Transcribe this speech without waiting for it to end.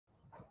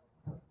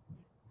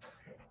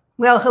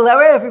Well, hello,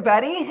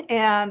 everybody,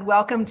 and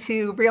welcome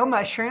to Real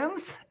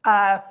Mushrooms,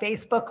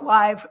 Facebook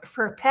Live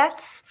for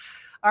Pets,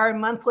 our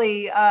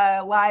monthly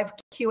live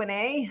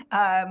Q&A.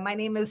 My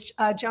name is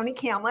Joni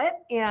Kamlet,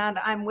 and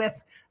I'm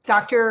with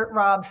Dr.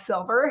 Rob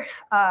Silver,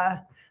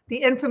 the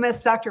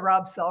infamous Dr.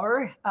 Rob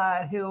Silver,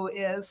 who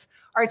is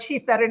our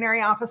Chief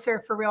Veterinary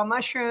Officer for Real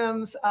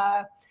Mushrooms.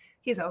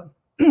 He's a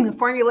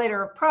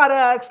formulator of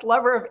products,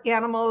 lover of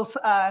animals,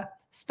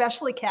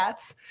 especially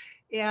cats.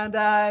 And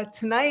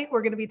tonight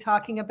we're going to be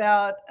talking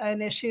about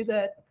an issue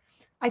that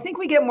I think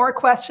we get more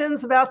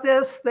questions about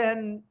this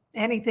than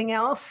anything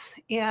else.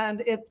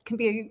 And it can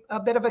be a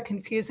bit of a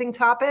confusing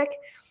topic.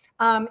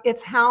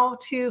 It's how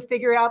to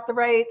figure out the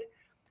right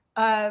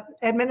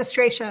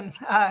administration.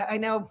 I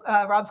know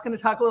Rob's going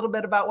to talk a little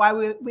bit about why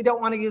we don't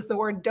want to use the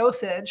word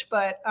dosage,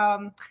 but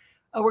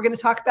we're going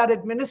to talk about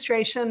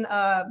administration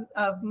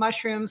of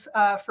mushrooms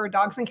for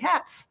dogs and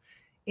cats.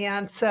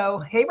 And so,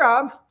 hey,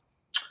 Rob.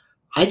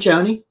 Hi,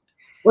 Joni.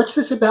 What's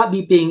this about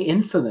me being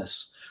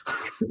infamous?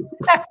 That's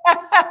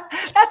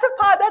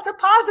a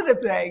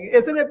positive thing,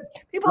 isn't it?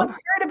 People have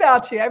heard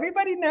about you.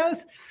 Everybody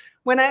knows.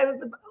 When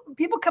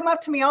people come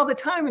up to me all the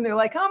time and they're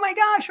like, "Oh my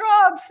gosh,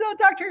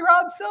 Dr.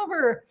 Rob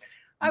Silver,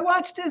 I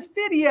watched his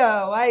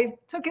video. I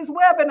took his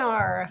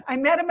webinar. I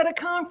met him at a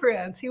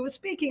conference. He was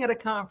speaking at a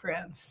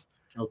conference,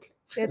 okay,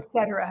 et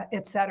cetera,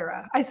 et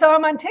cetera. I saw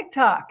him on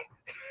TikTok."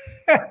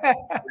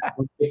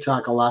 on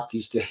TikTok a lot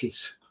these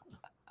days.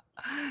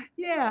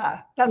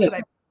 Yeah, that's what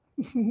I.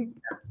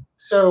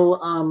 So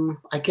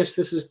I guess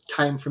this is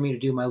time for me to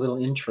do my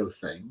little intro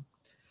thing,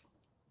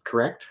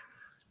 correct?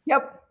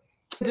 Yep.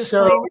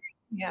 So,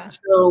 yeah.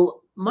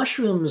 So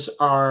mushrooms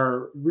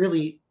are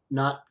really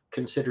not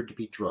considered to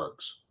be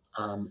drugs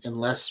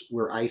unless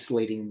we're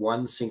isolating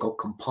one single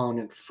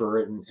component for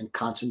it and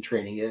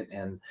concentrating it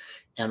and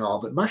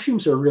all. But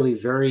mushrooms are really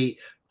very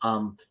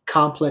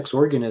complex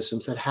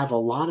organisms that have a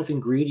lot of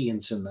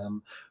ingredients in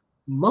them,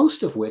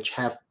 most of which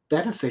have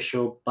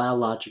beneficial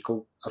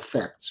biological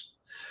effects.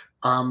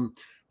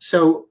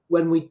 So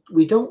when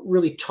we don't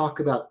really talk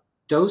about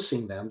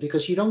dosing them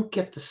because you don't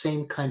get the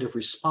same kind of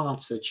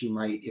response that you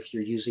might if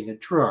you're using a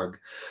drug.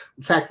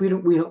 In fact,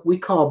 we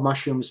call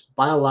mushrooms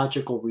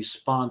biological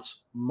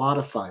response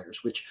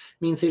modifiers, which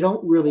means they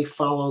don't really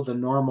follow the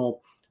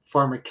normal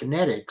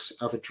pharmacokinetics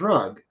of a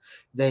drug.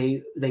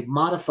 They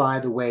modify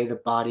the way the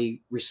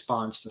body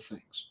responds to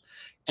things.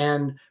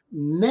 And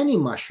many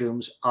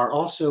mushrooms are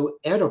also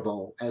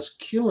edible as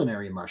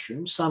culinary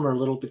mushrooms. Some are a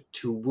little bit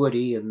too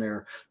woody in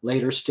their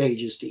later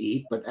stages to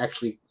eat, but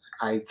actually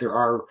there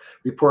are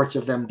reports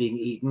of them being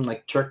eaten,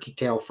 like turkey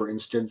tail, for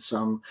instance.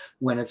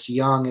 When it's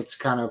young, it's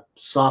kind of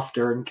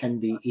softer and can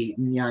be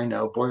eaten. Yeah, I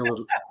know,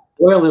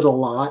 boil it a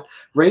lot.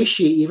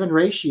 Reishi, even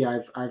reishi,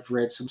 I've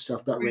read some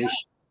stuff about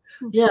reishi.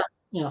 Yeah.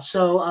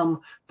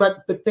 So,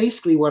 but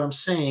basically, what I'm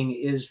saying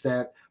is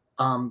that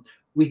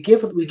we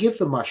give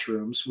the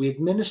mushrooms, we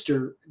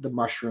administer the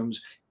mushrooms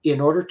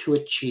in order to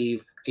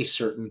achieve a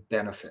certain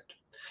benefit.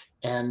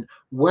 And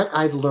what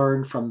I've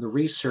learned from the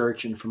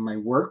research and from my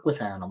work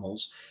with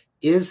animals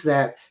is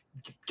that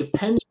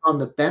depending on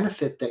the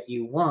benefit that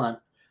you want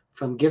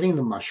from giving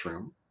the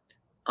mushroom,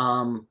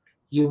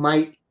 you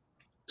might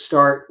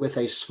start with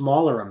a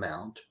smaller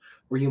amount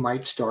or you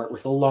might start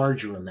with a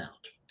larger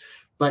amount.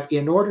 But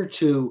in order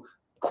to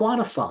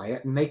quantify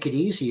it and make it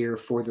easier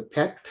for the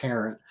pet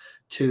parent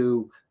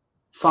to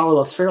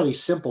follow a fairly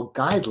simple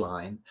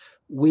guideline,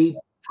 we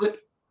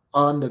put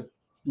on the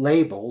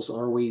labels,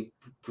 or we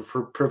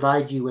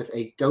provide you with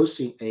a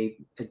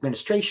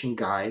administration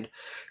guide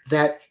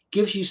that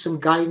gives you some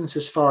guidance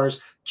as far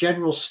as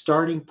general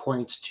starting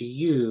points to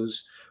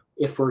use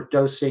if we're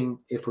dosing,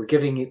 if we're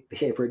giving it,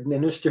 if we're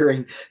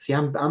administering. See,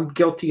 I'm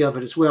guilty of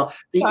it as well.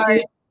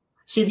 The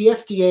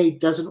FDA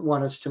doesn't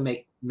want us to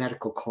make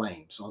medical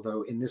claims,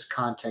 although in this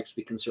context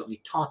we can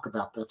certainly talk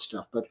about that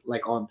stuff, but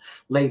like on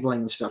labeling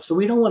and stuff. So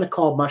we don't want to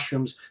call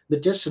mushrooms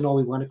medicinal,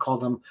 we want to call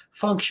them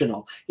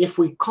functional. If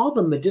we call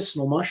them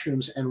medicinal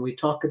mushrooms and we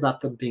talk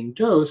about them being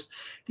dosed,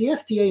 the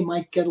FDA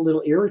might get a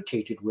little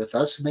irritated with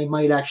us and they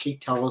might actually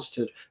tell us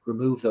to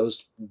remove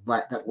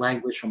that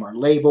language from our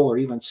label or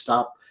even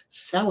stop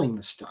selling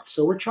the stuff.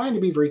 So we're trying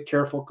to be very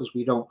careful because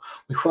we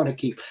want to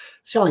keep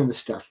selling the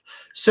stuff.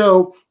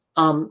 So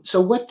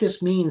what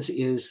this means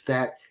is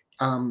that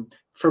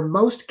for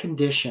most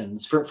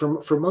conditions,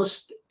 for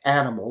most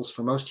animals,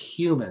 for most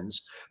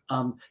humans,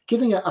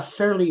 giving a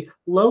fairly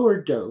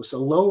lower dose, a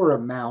lower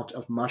amount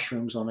of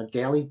mushrooms on a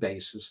daily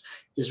basis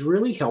is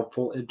really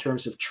helpful in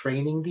terms of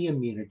training the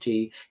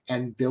immunity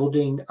and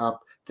building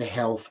up the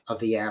health of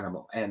the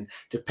animal. And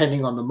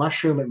depending on the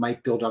mushroom, it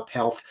might build up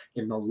health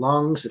in the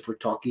lungs if we're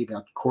talking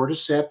about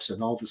cordyceps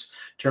and all this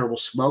terrible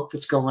smoke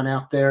that's going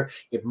out there.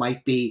 It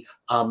might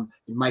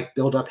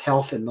build up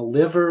health in the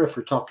liver if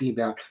we're talking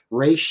about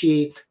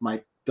reishi. It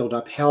might build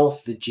up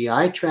health, the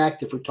GI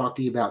tract if we're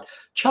talking about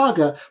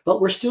chaga,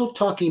 but we're still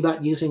talking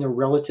about using a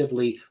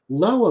relatively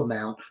low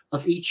amount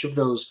of each of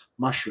those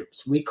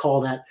mushrooms. We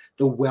call that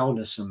the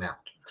wellness amount.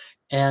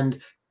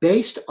 And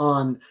based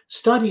on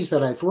studies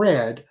that I've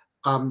read,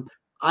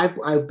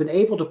 I've been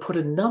able to put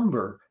a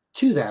number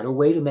to that, a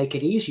way to make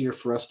it easier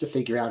for us to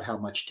figure out how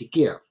much to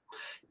give.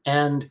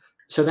 And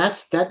so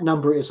that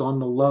number is on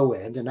the low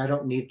end, and I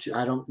don't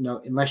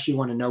know, unless you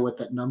want to know what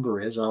that number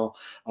is, I'll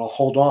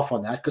hold off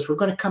on that, because we're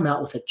going to come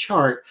out with a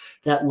chart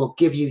that will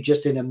give you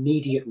just an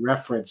immediate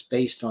reference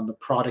based on the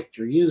product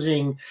you're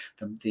using,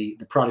 the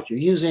product you're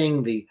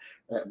using, the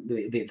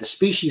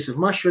species of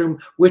mushroom,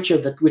 which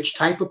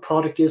type of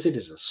product is it?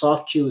 Is it a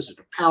soft chew? Is it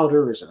a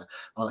powder? Is it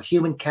a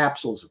human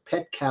capsule? Is it a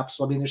pet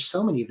capsule? I mean, there's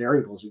so many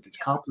variables, it gets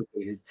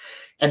complicated.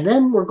 And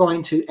then we're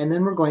going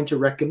to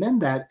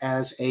recommend that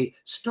as a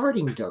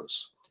starting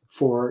dose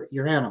for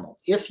your animal.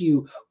 If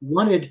you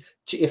wanted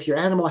to, if your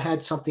animal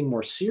had something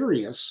more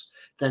serious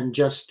than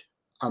just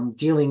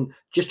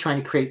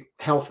trying to create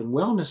health and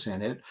wellness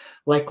in it,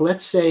 like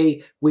let's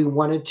say we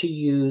wanted to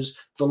use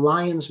the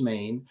lion's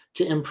mane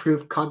to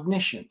improve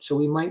cognition, so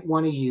we might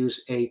want to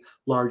use a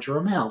larger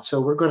amount.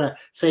 So we're going to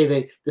say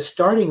that the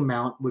starting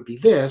amount would be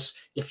this.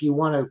 If you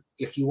want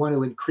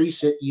to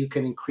increase it, you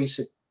can increase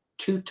it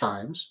 2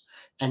 times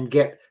and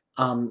get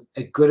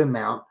a good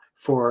amount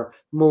for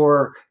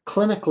more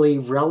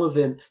clinically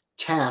relevant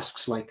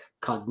tasks like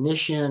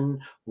cognition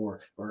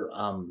or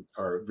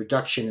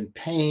reduction in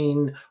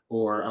pain,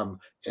 or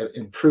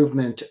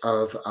improvement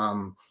of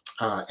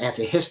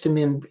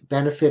antihistamine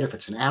benefit if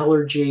it's an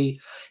allergy.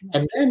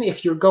 And then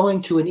if you're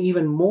going to an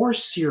even more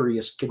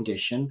serious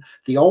condition,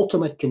 the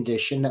ultimate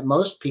condition that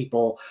most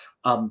people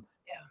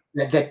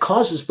that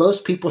causes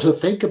most people to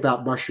think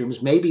about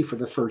mushrooms maybe for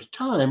the first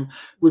time,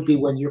 would be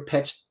when your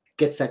pet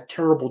gets that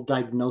terrible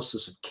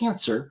diagnosis of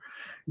cancer.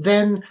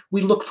 Then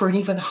we look for an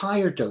even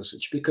higher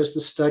dosage, because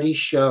the studies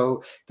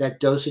show that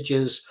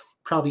dosages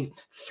probably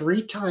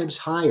 3 times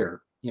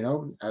higher,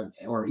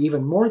 or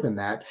even more than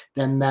that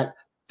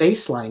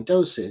baseline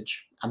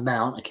dosage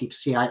amount.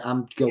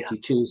 I'm guilty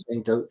too,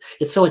 saying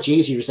it's so much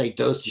easier to say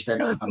dosage than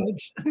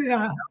dosage.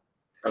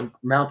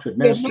 Amount to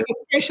administer. The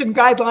administration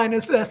guideline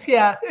is this.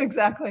 Yeah,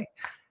 exactly.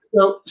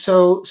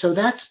 So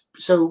that's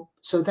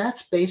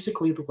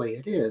basically the way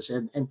it is.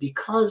 And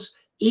because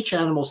each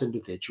animal's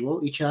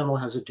individual, each animal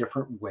has a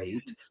different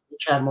weight,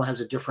 each animal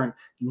has a different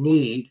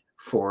need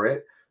for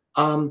it.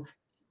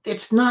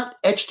 It's not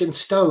etched in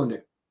stone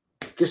that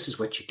this is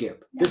what you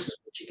give. This is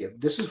what you give.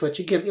 This is what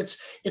you give.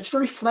 It's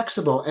very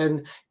flexible.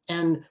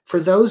 And for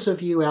those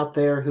of you out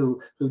there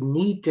who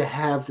need to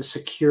have the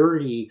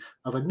security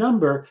of a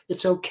number,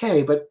 it's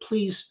okay, but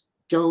please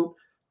don't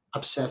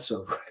obsess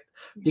over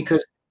it,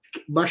 because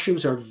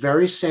mushrooms are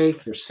very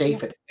safe. They're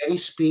safe at any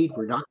speed.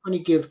 We're not going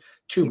to give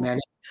too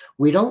many.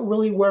 We don't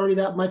really worry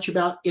that much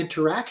about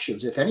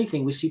interactions. If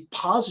anything, we see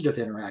positive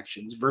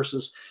interactions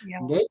versus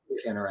negative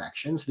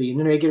interactions. The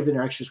negative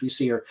interactions we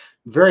see are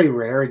very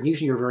rare, and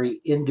usually are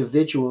very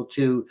individual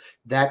to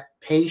that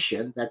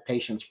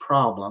patient's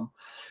problem.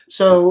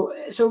 So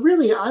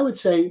really, I would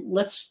say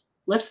let's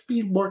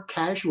be more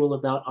casual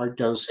about our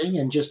dosing,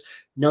 and just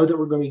know that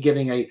we're going to be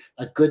giving a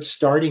good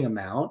starting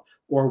amount,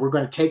 or we're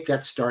going to take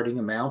that starting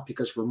amount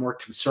because we're more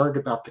concerned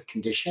about the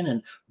condition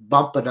and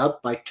bump it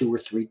up by 2 or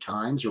 3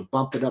 times, or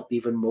bump it up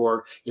even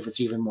more if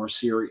it's even more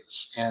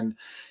serious. And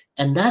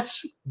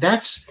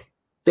that's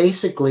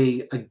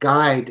basically a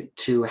guide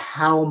to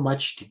how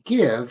much to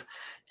give.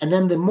 And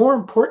then the more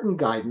important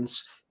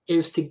guidance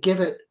is to give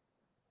it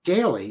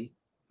daily,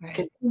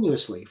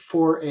 continuously,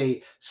 for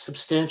a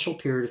substantial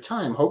period of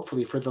time,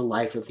 hopefully for the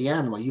life of the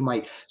animal. You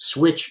might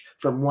switch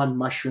from one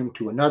mushroom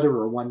to another,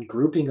 or one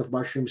grouping of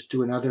mushrooms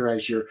to another,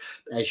 as your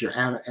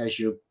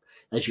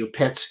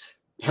pet's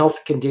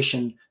health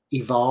condition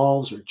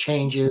evolves or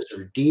changes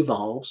or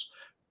devolves.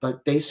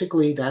 But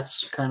basically,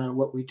 that's kind of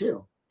what we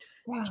do.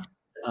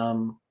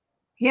 Wow.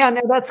 Yeah,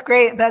 no, that's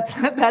great. That's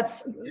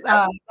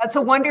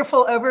a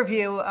wonderful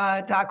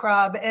overview, Doc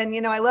Rob.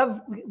 And I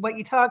love what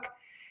you talk.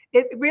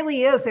 It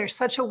really is. There's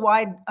such a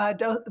wide,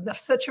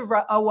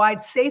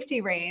 wide safety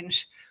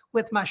range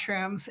with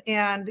mushrooms,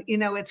 and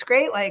it's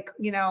great. Like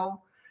you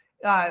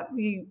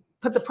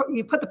put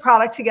the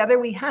product together.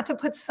 We had to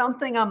put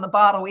something on the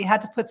bottle. We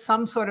had to put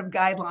some sort of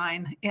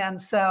guideline,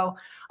 and so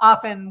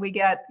often we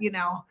get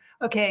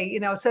okay,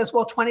 it says,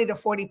 well, 20 to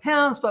 40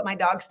 pounds, but my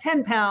dog's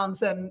 10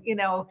 pounds, and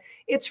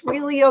it's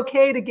really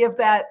okay to give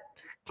that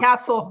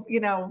capsule,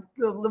 the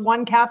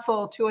one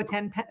capsule to a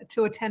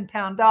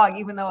 10-pound dog,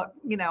 even though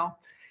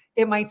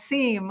it might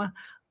seem,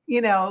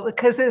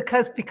 because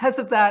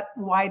of that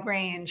wide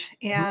range.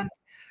 And,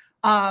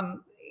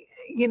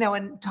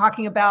 and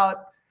talking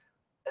about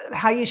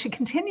how you should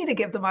continue to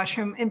give the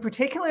mushroom in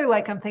particular,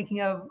 like I'm thinking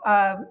of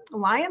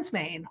lion's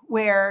mane,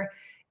 where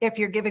if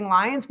you're giving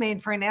lion's mane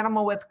for an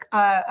animal with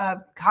a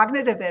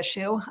cognitive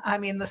issue, I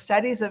mean, the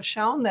studies have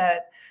shown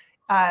that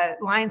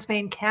lion's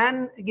mane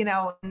can,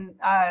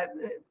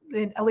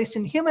 at least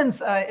in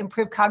humans,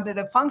 improve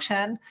cognitive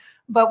function.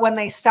 But when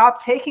they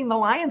stopped taking the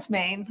lion's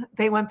mane,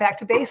 they went back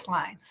to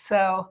baseline.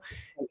 So,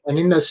 and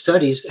in those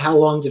studies, how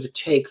long did it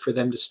take for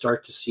them to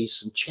start to see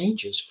some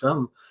changes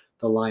from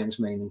the lion's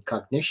mane in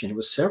cognition? It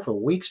was several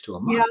weeks to a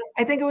month. Yeah,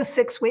 I think it was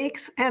 6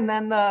 weeks, and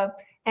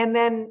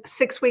then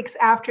 6 weeks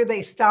after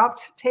they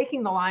stopped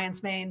taking the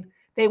lion's mane,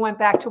 they went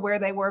back to where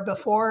they were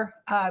before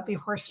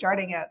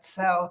starting it.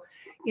 So,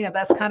 you know,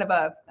 that's kind of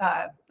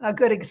a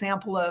good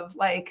example of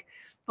like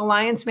the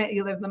lion's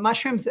mane, the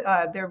mushrooms,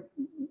 they're,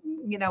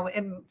 you know,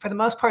 and for the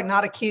most part,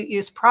 not acute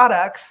use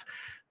products.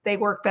 They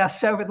work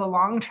best over the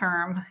long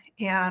term,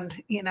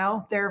 and you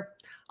know, they're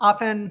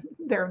often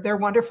they're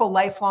wonderful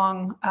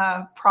lifelong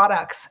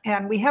products.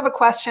 And we have a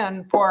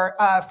question for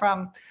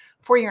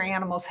your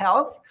animal's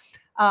health.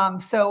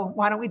 So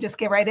why don't we just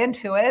get right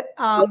into it?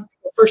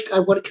 First, I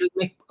want to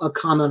make a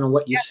comment on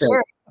what you said.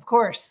 Sure, of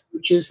course.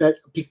 Which is that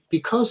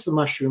because the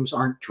mushrooms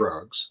aren't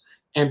drugs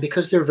and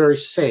because they're very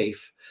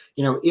safe,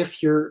 you know,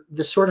 if you're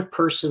the sort of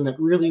person that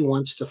really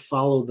wants to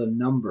follow the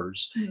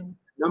numbers,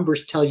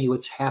 numbers tell you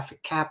it's half a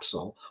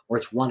capsule or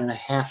it's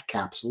 1.5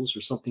 capsules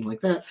or something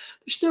like that.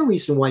 There's no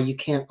reason why you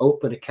can't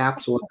open a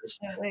capsule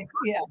and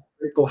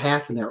go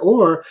half in there.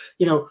 Or,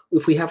 you know,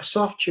 if we have a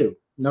soft chew,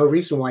 no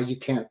reason why you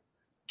can't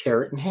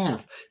tear it in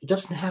half. It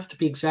doesn't have to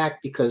be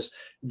exact because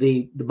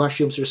the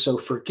mushrooms are so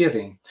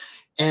forgiving.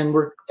 And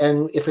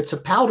if it's a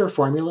powder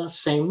formula,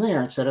 same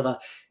there. Instead of a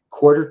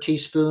 1/4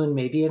 teaspoon,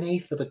 maybe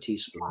 1/8 of a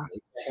teaspoon,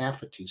 maybe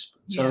 1/2 a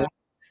teaspoon. So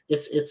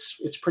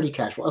it's pretty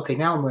casual. Okay,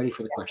 now I'm ready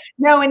for the question.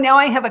 No, and now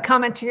I have a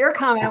comment to your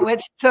comment,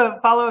 which to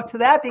follow up to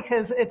that,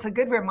 because it's a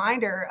good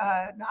reminder,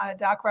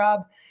 Doc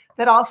Rob,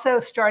 that also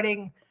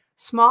starting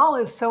small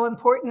is so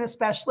important,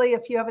 especially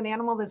if you have an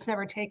animal that's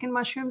never taken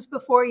mushrooms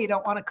before. You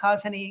don't want to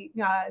cause any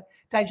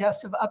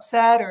digestive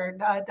upset or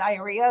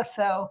diarrhea.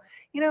 So,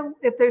 you know,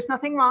 there's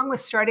nothing wrong with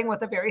starting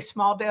with a very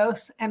small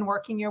dose and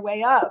working your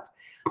way up.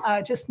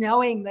 Just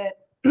knowing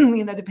that,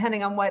 you know,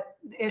 depending on what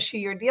issue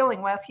you're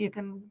dealing with, you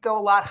can go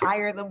a lot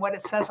higher than what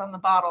it says on the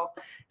bottle.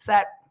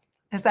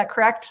 Is that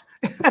correct?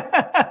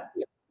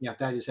 Yeah,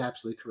 that is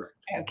absolutely correct.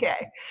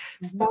 Okay.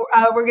 So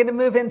we're going to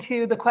move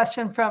into the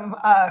question from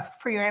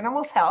For Your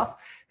Animal's Health,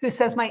 who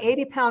says, my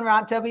 80-pound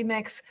Rot W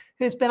mix,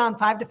 who's been on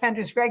 5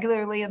 Defenders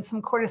regularly and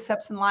some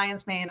cordyceps and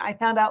lion's mane. I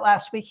found out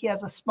last week he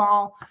has a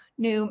small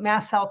new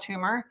mast cell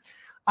tumor.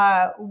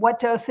 What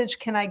dosage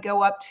can I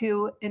go up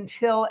to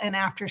until and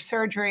after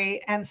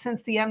surgery? And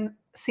since the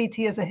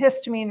MCT is a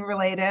histamine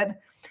related,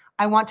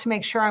 I want to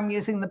make sure I'm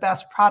using the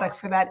best product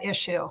for that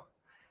issue.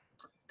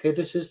 Okay,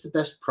 this is the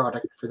best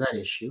product for that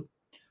issue.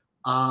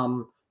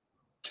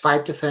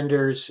 5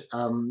 Defenders,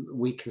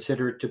 we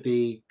consider it to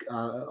be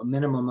a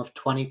minimum of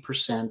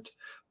 20%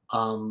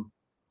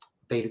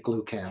 beta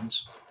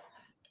glucans.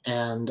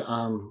 And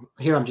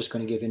here I'm just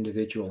going to give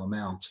individual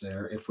amounts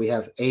there. If we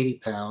have 80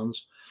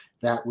 pounds,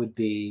 that would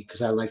be,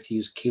 because I like to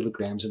use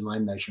kilograms in my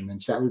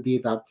measurements, that would be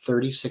about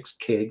 36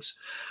 kgs.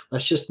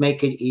 Let's just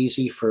make it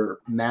easy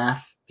for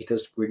math,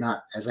 because we're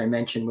not, as I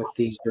mentioned with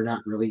these, they're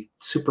not really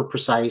super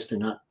precise. They're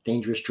not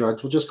dangerous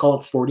drugs. We'll just call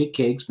it 40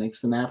 kgs,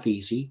 makes the math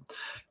easy.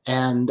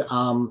 And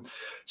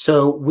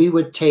so we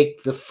would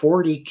take the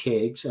 40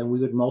 kgs and we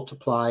would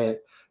multiply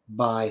it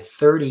by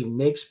 30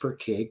 mg per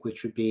kg,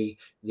 which would be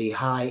the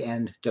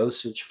high-end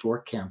dosage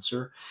for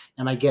cancer.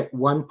 And I get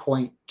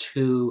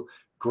 1.2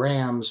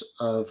 grams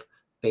of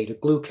beta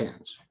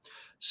glucans.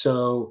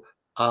 So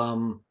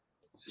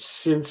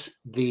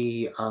since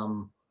the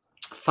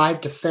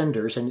 5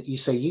 Defenders, and you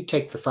say you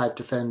take the 5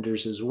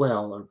 Defenders as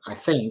well, or I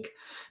think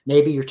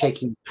maybe you're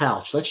taking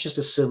pouch. Let's just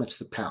assume it's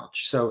the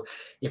pouch. So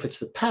if it's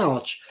the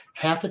pouch,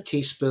 half a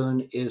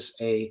teaspoon is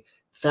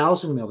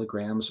 1,000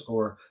 milligrams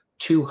or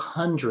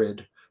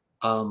 200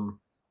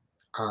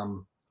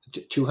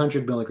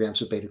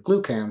 milligrams of beta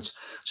glucans.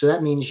 So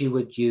that means you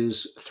would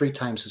use 3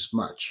 times as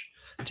much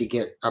to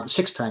get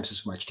 6 times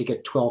as much to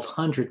get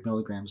 1,200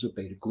 milligrams of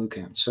beta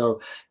glucans.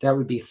 So that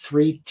would be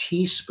 3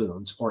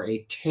 teaspoons or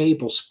a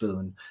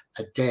tablespoon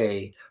a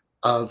day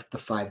of the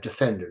 5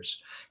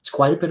 Defenders. It's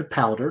quite a bit of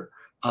powder,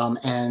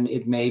 and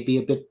it may be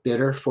a bit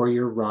bitter for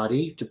your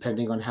Rottie,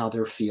 depending on how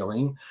they're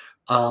feeling.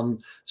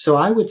 So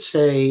I would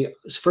say,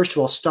 first of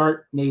all,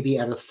 start maybe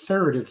at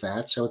 1/3 of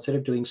that. So instead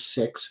of doing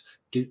 6,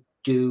 do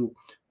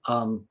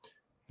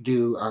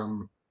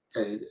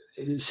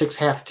 6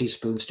 half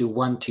teaspoons, do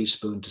 1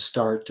 teaspoon to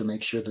start to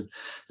make sure that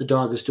the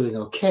dog is doing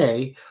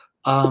okay.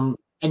 And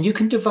you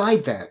can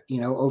divide that, you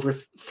know, over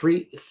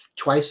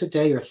twice a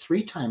day or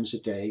 3 times a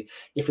day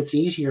if it's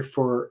easier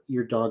for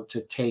your dog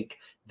to take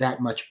that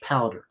much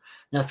powder.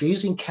 Now, if you're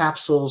using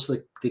capsules,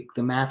 the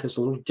math is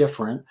a little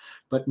different,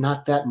 but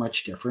not that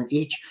much different.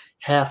 Each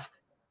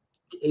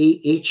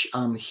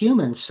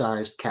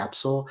human-sized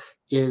capsule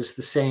is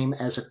the same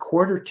as a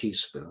 1/4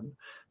 teaspoon.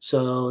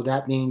 So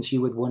that means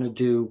you would want to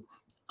do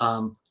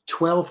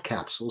 12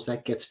 capsules.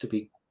 That gets to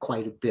be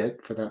quite a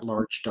bit for that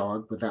large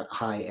dog with that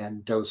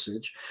high-end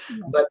dosage.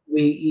 But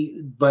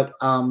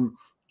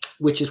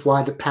which is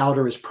why the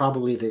powder is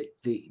probably the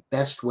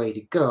best way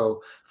to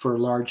go for a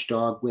large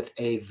dog with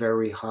a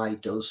very high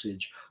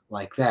dosage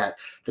like that.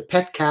 The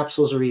pet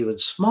capsules are even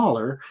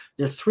smaller.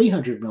 They're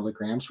 300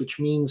 milligrams,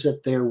 which means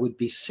that there would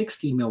be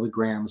 60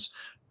 milligrams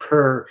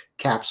per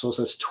capsule.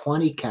 So that's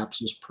 20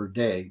 capsules per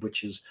day,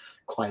 which is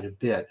quite a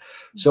bit.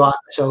 So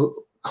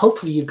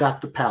hopefully you've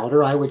got the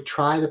powder. I would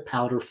try the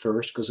powder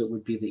first because it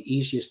would be the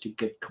easiest to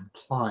get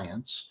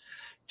compliance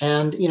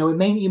And you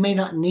may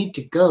not need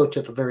to go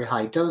to the very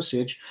high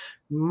dosage.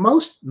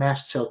 Most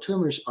mast cell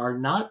tumors are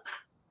not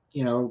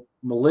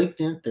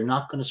malignant. They're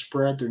not going to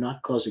spread. They're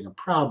not causing a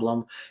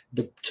problem.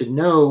 To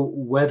know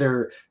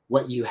whether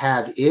what you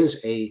have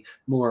is a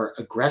more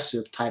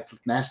aggressive type of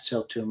mast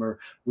cell tumor,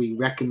 we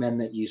recommend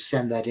that you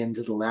send that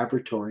into the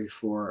laboratory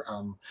for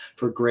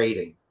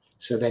grading.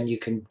 So then you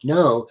can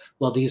know,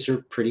 well, these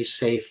are pretty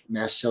safe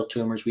mast cell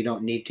tumors. We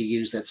don't need to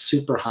use that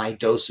super high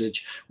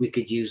dosage. We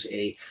could use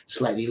a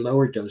slightly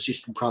lower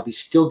dosage and probably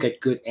still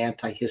get good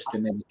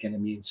antihistaminic and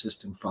immune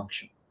system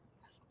function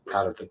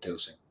out of the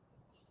dosing.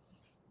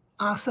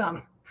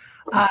 Awesome.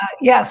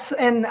 Yes,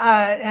 and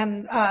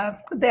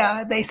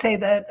they say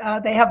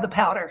that they have the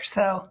powder.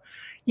 So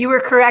you were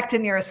correct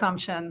in your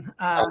assumption,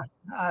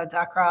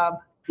 Doc Rob.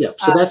 Yeah,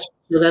 so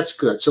that's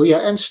good. So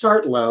yeah, and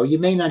start low. You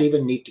may not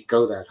even need to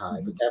go that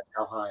high, but that's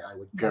how high I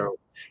would go.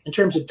 In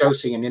terms of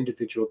dosing an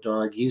individual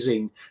dog,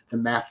 using the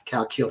math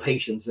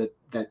calculations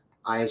that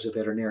I as a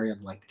veterinarian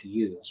like to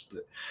use.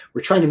 But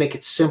we're trying to make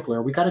it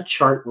simpler. We got a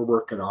chart we're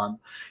working on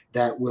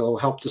that will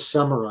help to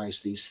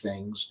summarize these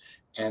things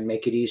and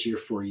make it easier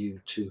for you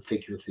to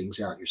figure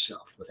things out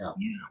yourself without.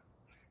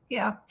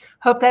 Yeah.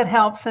 Hope that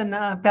helps, and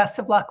best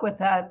of luck with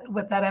that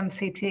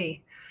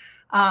MCT.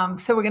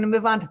 So we're going to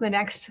move on to the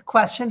next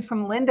question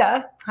from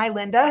Linda. Hi,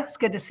 Linda. It's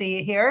good to see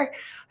you here.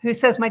 Who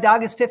says, my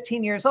dog is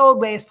 15 years old,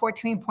 weighs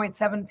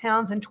 14.7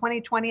 pounds. In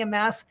 2020, a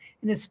mass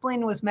in his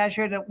spleen was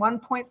measured at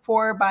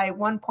 1.4 by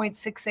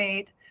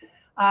 1.68.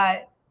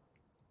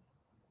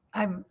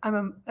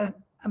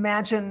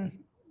 Imagine,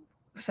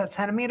 is that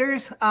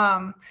centimeters?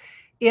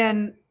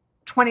 In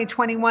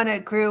 2021,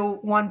 it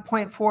grew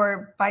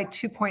 1.4 by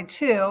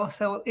 2.2,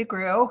 so it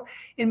grew.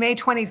 In May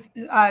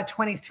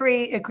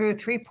 2023, it grew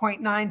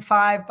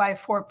 3.95 by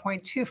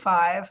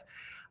 4.25.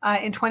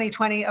 In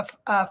 2020,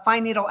 a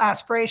fine needle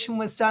aspiration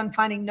was done,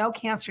 finding no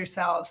cancer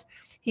cells.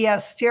 He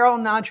has sterile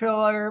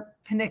nodular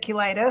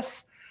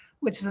paniculitis,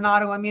 which is an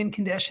autoimmune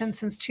condition,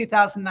 since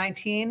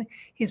 2019.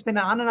 He's been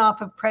on and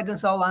off of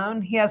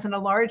prednisolone. He has an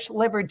enlarged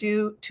liver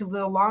due to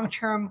the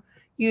long-term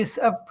use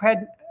of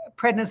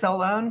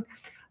prednisolone,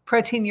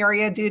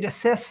 proteinuria due to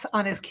cysts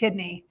on his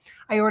kidney.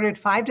 I ordered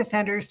 5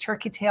 Defenders,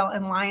 Turkey Tail,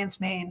 and Lion's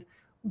Mane.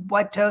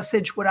 What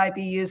dosage would I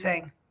be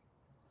using?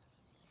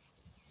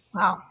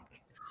 Wow.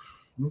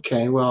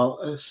 Okay, well,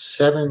 a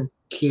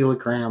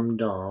 7-kilogram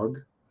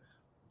dog.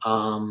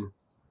 I'm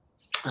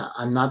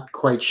not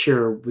quite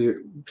sure.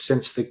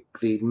 Since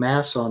the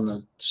mass on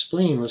the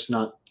spleen was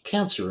not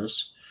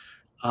cancerous,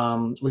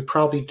 we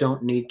probably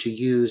don't need to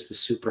use the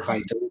super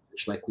high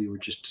dosage like we were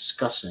just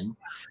discussing.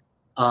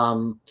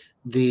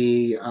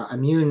 The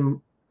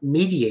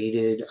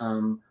immune-mediated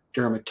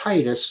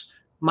dermatitis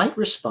might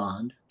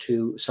respond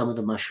to some of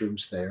the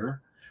mushrooms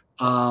there.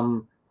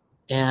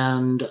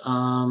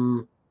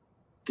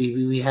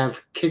 We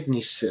have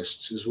kidney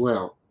cysts as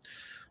well.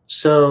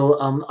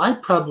 So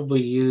I'd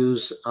probably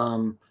use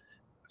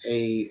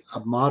a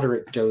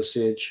moderate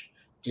dosage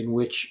in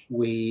which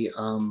we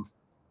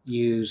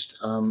used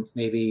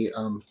maybe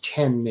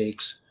 10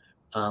 mg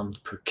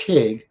per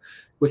kg,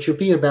 which would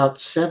be about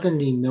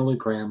 70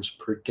 milligrams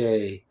per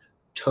day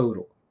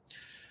total.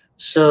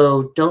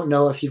 So don't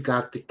know if you've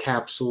got the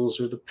capsules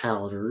or the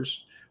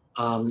powders.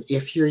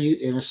 If you're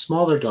in a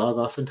smaller dog,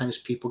 oftentimes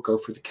people go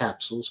for the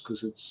capsules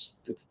because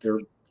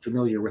they're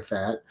familiar with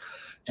that.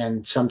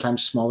 And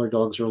sometimes smaller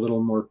dogs are a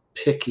little more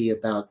picky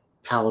about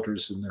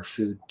powders in their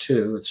food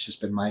too. It's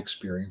just been my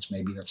experience.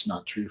 Maybe that's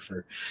not true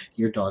for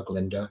your dog,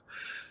 Linda.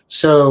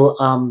 So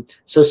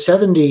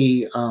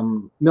 70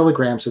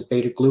 milligrams of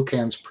beta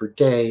glucans per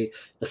day.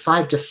 The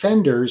 5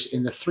 Defenders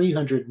in the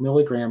 300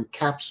 milligram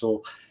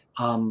capsule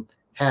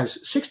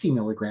has 60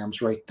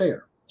 milligrams right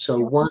there. So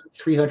one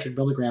 300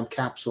 milligram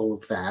capsule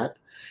of that.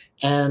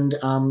 And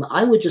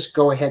I would just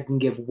go ahead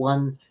and give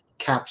 1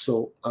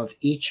 capsule of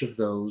each of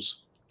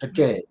those a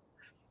day.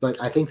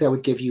 But I think that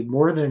would give you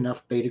more than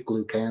enough beta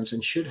glucans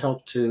and should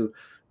help to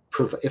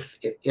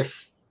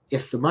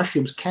if the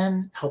mushrooms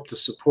can help to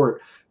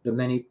support the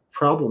many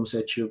problems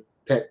that your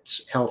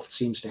pet's health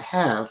seems to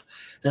have,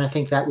 then I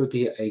think that would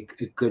be a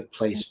good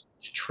place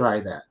to try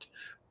that.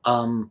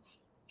 And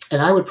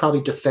I would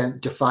probably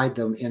divide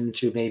them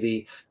into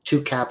maybe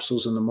 2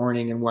 capsules in the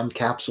morning and 1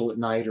 capsule at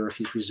night, or if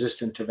he's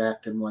resistant to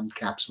that, then 1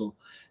 capsule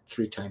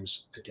 3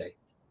 times a day.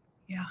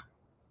 Yeah.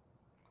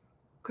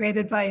 Great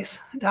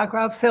advice, Doc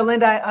Rob. So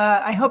Linda,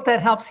 I hope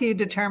that helps you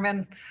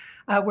determine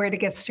where to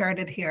get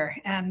started here,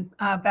 and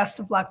best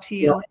of luck to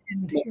you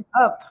and your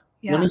pup.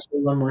 Yeah. Let me say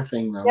one more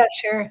thing though. Yeah,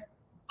 sure.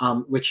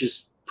 Which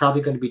is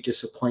probably going to be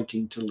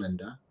disappointing to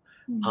Linda,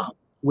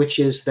 which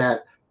is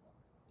that,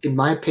 in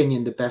my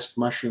opinion, the best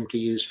mushroom to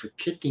use for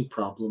kidney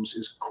problems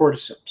is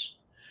cordyceps.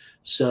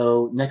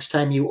 So next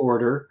time you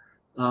order,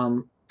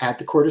 add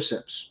the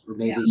cordyceps, or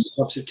maybe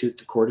substitute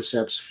the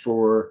cordyceps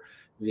for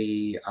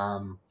the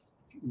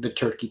the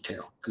turkey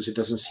tail, because it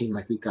doesn't seem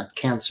like we've got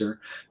cancer.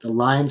 The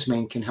lion's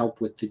mane can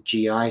help with the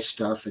GI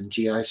stuff, and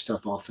GI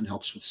stuff often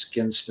helps with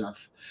skin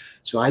stuff.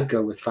 So I'd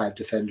go with 5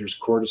 defenders,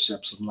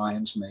 cordyceps, and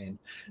lion's mane.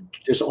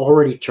 There's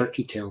already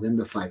turkey tail in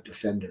the 5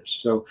 defenders.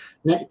 So,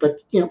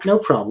 but no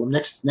problem.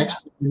 Next in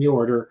the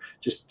order,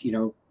 just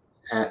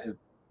add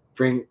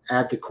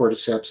the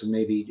cordyceps and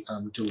maybe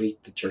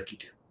delete the turkey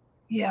tail.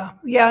 Yeah.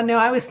 Yeah. No,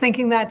 I was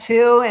thinking that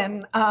too.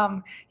 And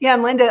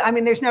and Linda, I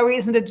mean, there's no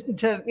reason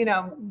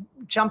to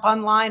jump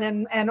online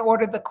and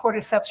order the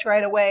cordyceps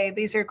right away.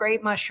 These are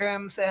great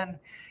mushrooms. And,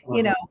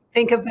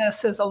 think of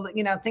this as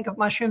think of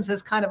mushrooms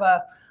as kind of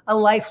a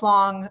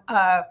lifelong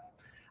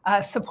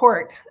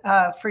support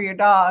for your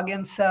dog.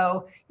 And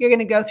so you're going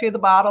to go through the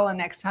bottle, and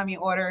next time you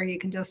order, you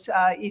can just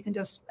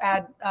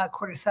add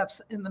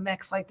cordyceps in the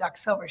mix, like Dr.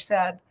 Silver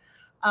said.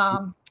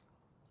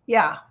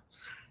 Yeah.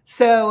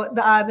 So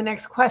the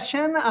next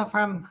question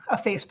from a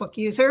Facebook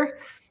user,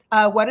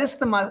 what is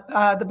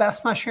the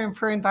best mushroom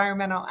for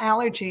environmental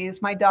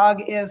allergies? My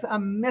dog is a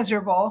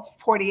miserable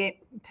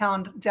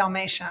 48-pound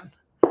Dalmatian.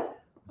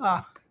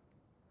 Oh,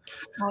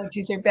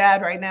 allergies are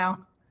bad right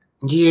now.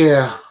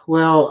 Yeah,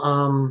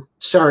 well,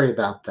 sorry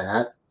about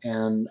that.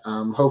 And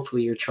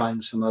hopefully you're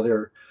trying some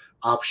other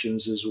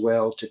options as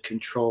well to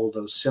control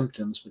those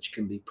symptoms, which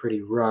can be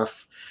pretty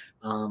rough.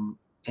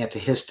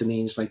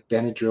 Antihistamines like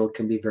Benadryl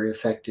can be very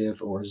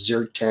effective, or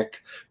Zyrtec,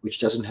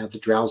 which doesn't have the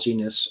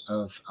drowsiness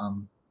of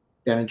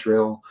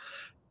Benadryl.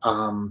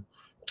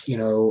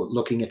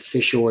 Looking at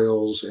fish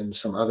oils and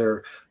some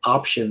other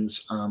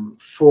options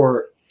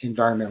for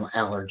environmental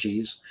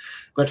allergies.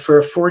 But for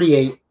a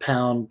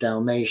 48-pound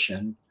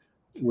Dalmatian,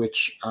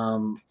 which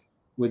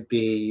would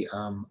be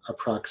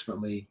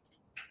approximately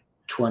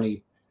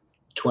 22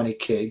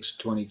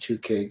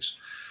 kgs,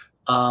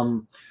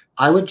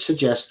 I would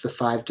suggest the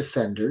 5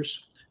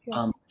 defenders,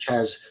 which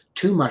has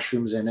 2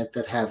 mushrooms in it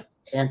that have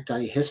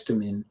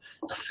antihistamine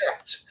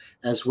effects,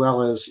 as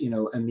well as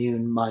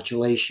immune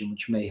modulation,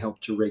 which may help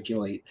to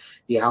regulate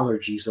the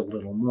allergies a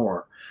little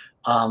more.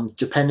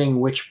 Depending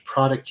which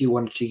product you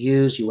wanted to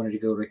use, you wanted to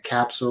go to a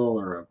capsule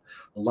or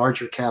a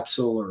larger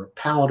capsule or a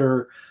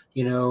powder,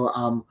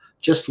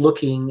 just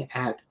looking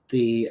at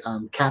the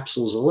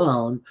capsules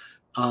alone,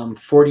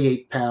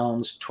 48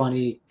 pounds,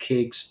 20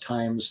 kgs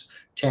times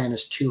 10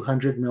 is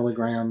 200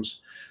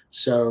 milligrams.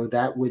 So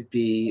that would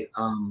be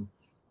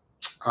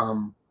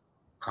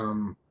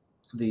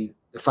the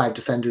 5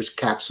 defenders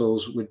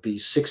capsules would be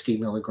 60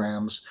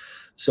 milligrams.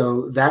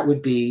 So that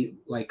would be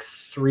like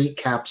 3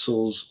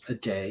 capsules a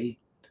day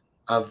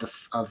of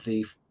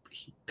the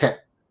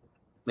pet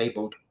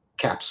labeled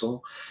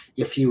capsule.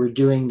 If you were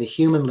doing the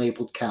human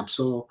labeled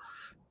capsule,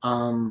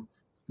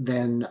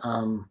 then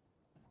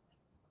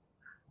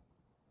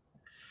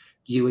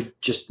you would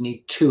just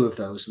need 2 of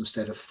those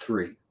instead of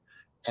 3.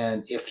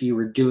 And if you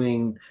were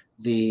doing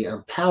the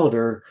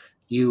powder,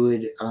 you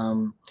would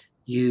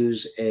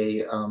use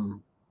a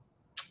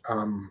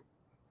I'm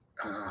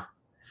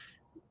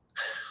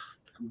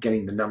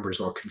getting the numbers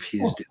all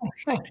confused.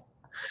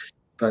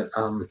 But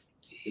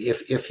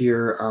if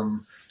you're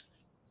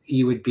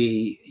you would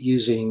be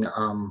using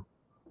a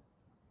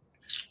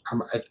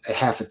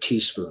half a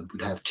teaspoon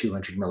would have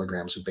 200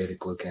 milligrams of beta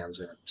glucans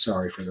in it.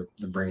 Sorry for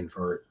the brain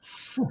fart.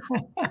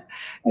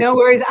 No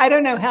worries. I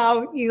don't know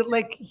how you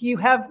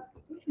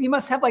you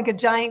must have like a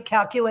giant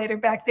calculator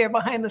back there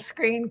behind the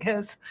screen,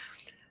 because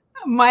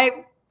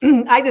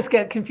I just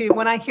get confused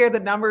when I hear the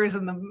numbers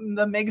and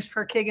the mgs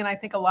per kg, and I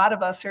think a lot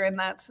of us are in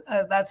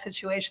that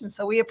situation.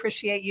 So we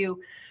appreciate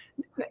you.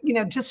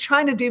 Just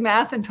trying to do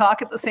math and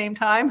talk at the same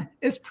time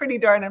is pretty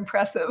darn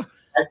impressive.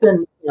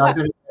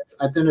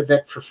 I've been a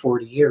vet for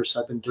 40 years.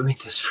 I've been doing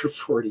this for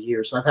 40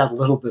 years. I've had a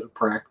little bit of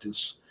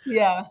practice.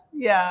 Yeah.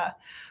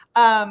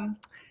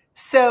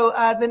 So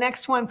the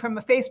next one from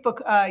a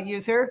Facebook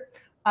user.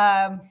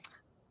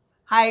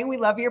 Hi, we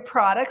love your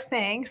products.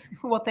 Thanks.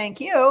 Well, thank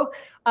you.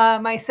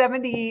 My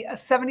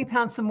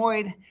 70-pound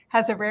Samoyed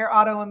has a rare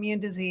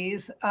autoimmune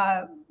disease,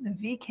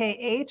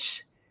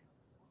 VKH,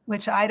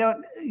 which I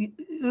don't,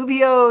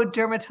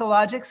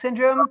 uveo-dermatologic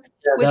syndrome.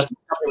 Yeah, that's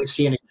what we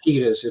see in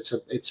Akitas.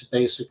 It's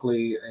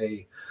basically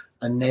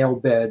a nail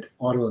bed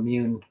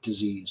autoimmune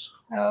disease.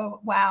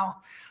 Oh, wow.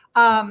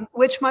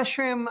 Which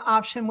mushroom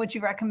option would you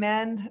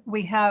recommend?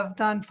 We have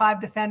done 5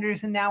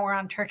 defenders and now we're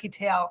on turkey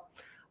tail.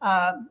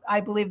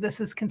 I believe this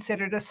is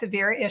considered a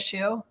severe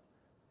issue.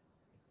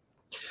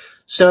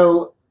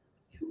 So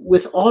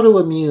with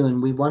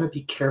autoimmune, we want to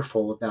be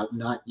careful about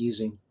not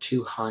using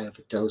too high of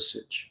a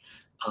dosage,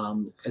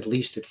 at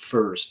least at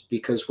first,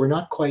 because we're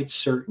not quite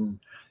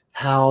certain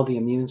how the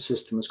immune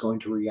system is going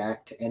to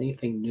react to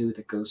anything new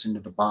that goes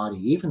into the body.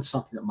 Even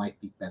something that might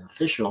be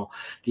beneficial,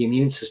 the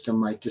immune system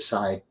might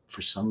decide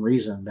for some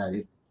reason that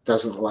it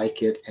doesn't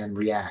like it and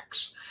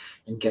reacts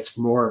and gets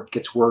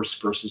worse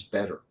versus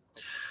better.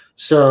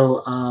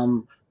 So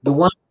the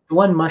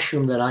one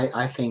mushroom that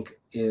I think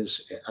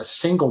is a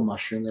single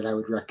mushroom that I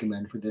would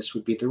recommend for this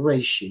would be the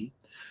reishi.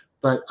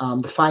 But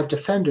the 5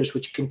 defenders,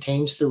 which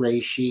contains the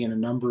reishi and a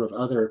number of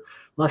other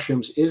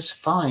mushrooms is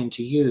fine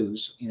to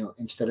use,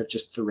 instead of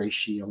just the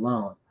reishi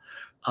alone.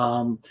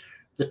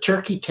 The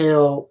turkey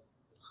tail,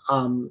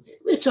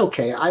 it's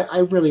okay. I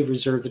really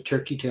reserve the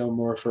turkey tail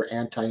more for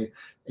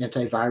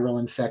antiviral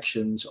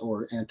infections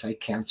or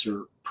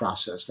anti-cancer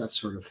process, that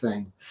sort of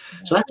thing. Yeah.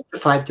 So I think the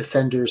 5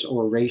 defenders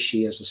or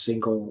reishi as a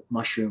single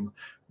mushroom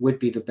would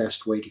be the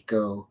best way to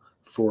go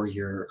for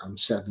your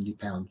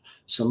 70-pound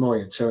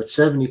Samoyed. So at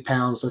 70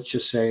 pounds, let's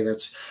just say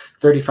that's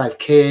 35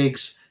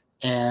 kgs,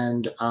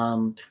 and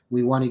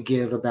we want to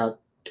give about,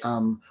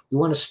 we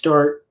want to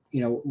start,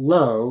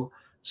 low.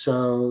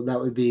 So that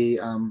would be,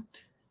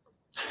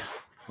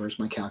 where's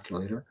my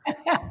calculator?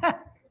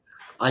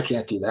 I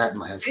can't do that in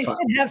my head. I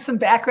should have some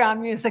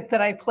background music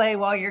that I play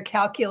while you're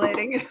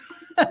calculating.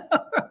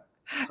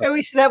 Or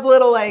we should have a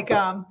little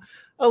a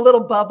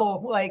little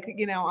bubble,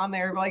 on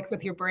there,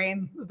 with your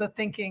brain, the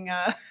thinking.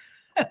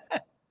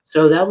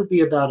 So that would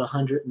be about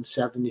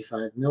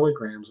 175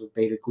 milligrams of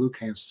beta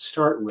glucans to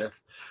start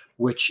with,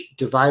 which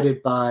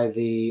divided by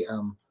the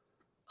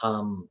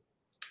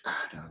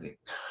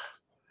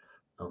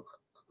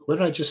what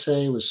did I just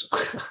say was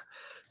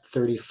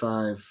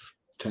 35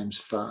 times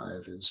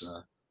 5 is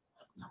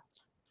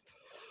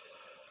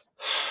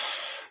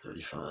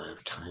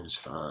 35 times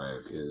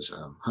 5 is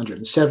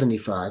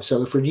 175.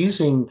 So if we're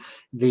using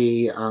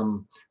the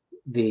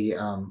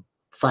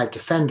 5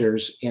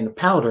 defenders in a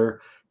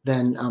powder,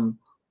 then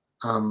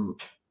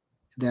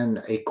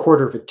a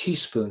quarter of a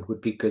teaspoon would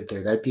be good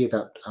there. That'd be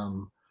about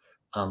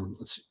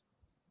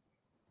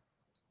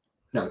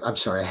no, I'm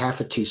sorry, a half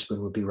a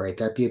teaspoon would be right.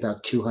 That'd be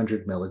about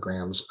 200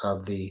 milligrams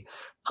of the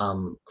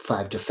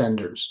 5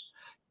 defenders.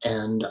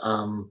 And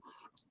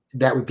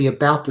that would be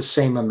about the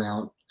same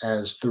amount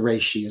as the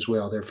reishi as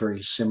well. They're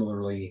very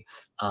similarly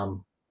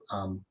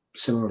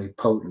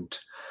potent.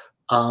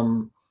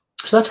 So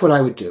that's what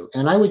I would do.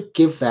 And I would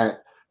give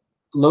that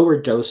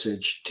lower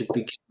dosage to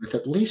begin with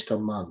at least a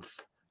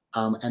month,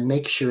 and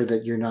make sure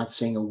that you're not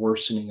seeing a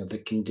worsening of the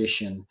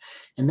condition.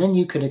 And then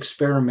you can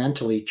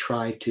experimentally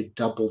try to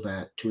double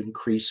that, to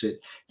increase it,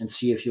 and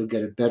see if you'll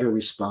get a better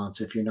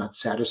response if you're not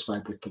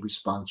satisfied with the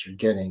response you're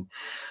getting.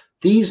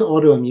 These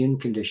autoimmune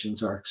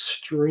conditions are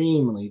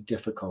extremely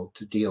difficult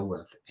to deal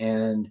with,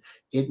 and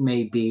it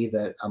may be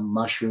that a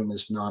mushroom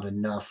is not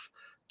enough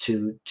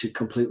to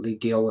completely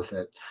deal with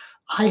it.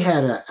 I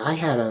had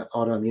an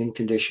autoimmune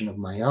condition of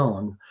my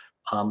own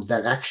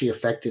that actually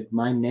affected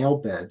my nail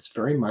beds,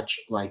 very much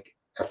like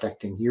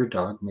affecting your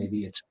dog.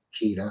 Maybe it's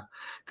Akita,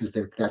 because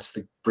that's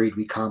the breed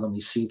we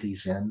commonly see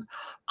these in.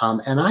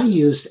 And I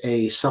used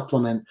a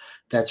supplement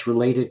that's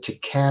related to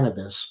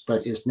cannabis,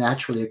 but is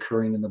naturally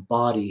occurring in the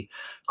body,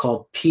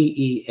 called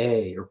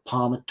PEA, or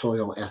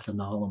palmitoyl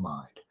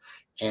ethanolamide.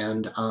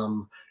 And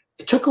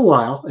it took a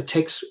while.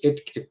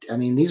 I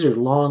mean, these are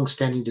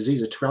long-standing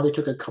diseases. It probably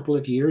took a couple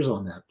of years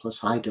on that, plus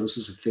high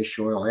doses of fish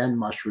oil and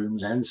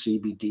mushrooms and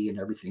CBD and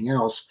everything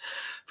else,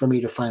 for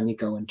me to finally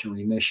go into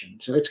remission.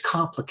 So it's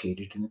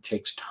complicated and it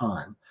takes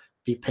time.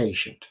 Be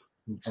patient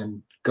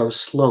and go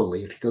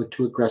slowly. If you go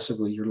too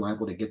aggressively, you're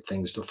liable to get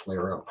things to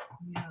flare up.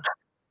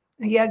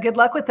 Yeah, good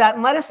luck with that.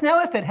 And let us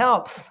know if it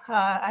helps.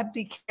 I'd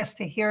be curious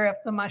to hear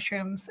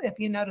if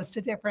you noticed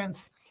a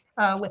difference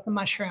with the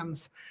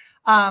mushrooms.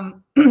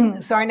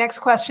 So our next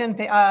question,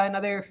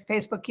 another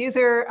Facebook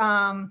user.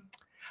 I'm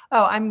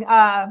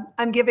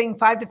giving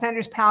 5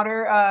 defenders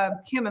powder,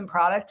 human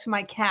product, to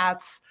my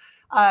cats,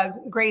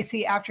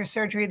 Gracie after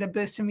surgery to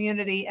boost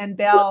immunity, and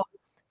Belle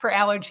for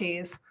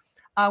allergies.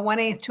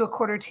 1/8 to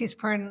 1/4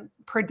 teaspoon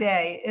per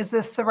day. Is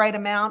this the right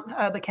amount?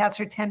 The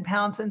cats are 10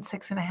 pounds and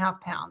 6.5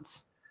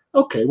 pounds.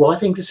 Okay, well, I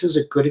think this is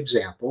a good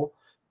example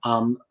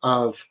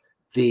of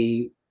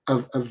the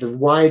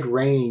wide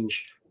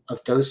range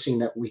of dosing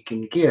that we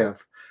can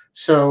give.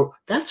 So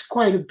that's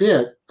quite a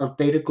bit of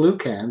beta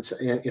glucans.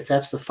 If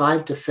that's the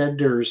 5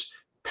 defenders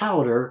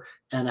powder,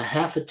 and a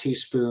half a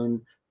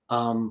teaspoon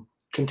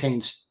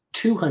contains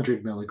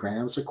 200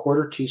 milligrams, a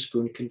 1/4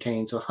 teaspoon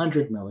contains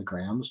 100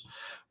 milligrams.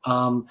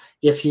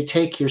 If you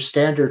take your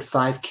standard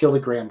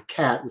 5-kilogram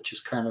cat, which is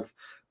kind of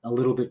a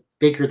little bit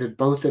bigger than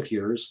both of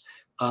yours,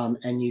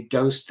 and you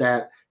dose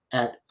that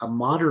at a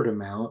moderate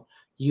amount,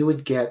 you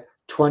would get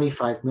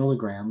 25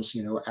 milligrams,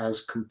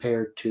 as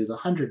compared to the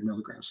 100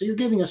 milligrams. So you're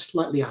giving a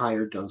slightly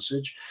higher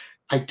dosage.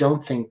 I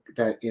don't think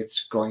that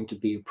it's going to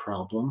be a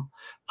problem.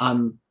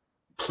 I'm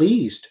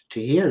pleased to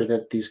hear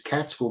that these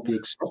cats will be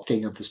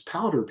accepting of this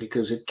powder,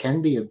 because it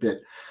can be a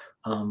bit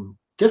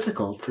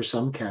difficult for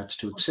some cats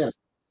to accept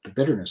the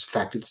bitterness. In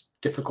fact, it's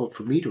difficult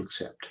for me to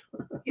accept.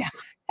 Yeah.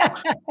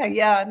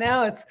 Yeah,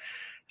 no, it's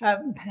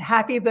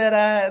happy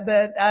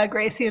that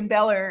Gracie and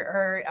Belle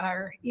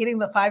are eating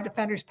the 5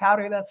 defenders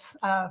powder. That's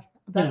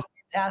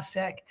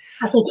fantastic.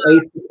 I think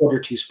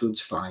 1/8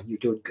 teaspoon's fine. You're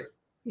doing good.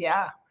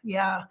 Yeah.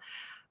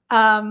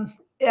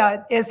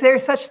 Is there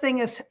such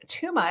thing as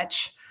too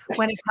much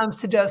when it comes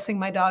to dosing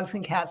my dogs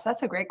and cats?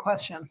 That's a great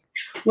question.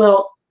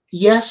 Well,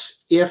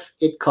 yes, if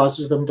it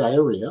causes them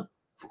diarrhea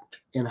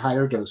in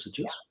higher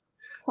dosages.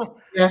 Yeah.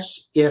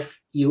 Yes,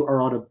 if you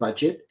are on a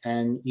budget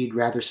and you'd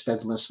rather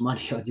spend less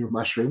money on your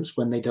mushrooms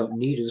when they don't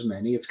need as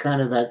many. It's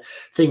kind of that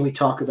thing we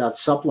talk about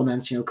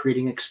supplements,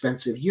 creating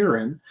expensive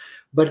urine.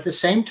 But at the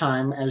same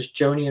time, as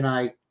Joni and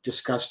I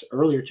discussed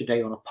earlier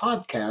today on a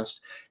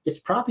podcast, it's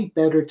probably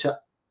better to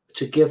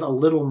give a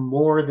little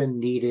more than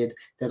needed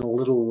than a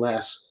little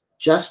less,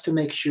 just to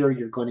make sure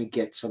you're going to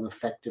get some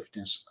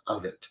effectiveness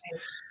of it.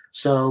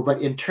 So,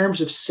 but in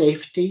terms of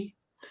safety,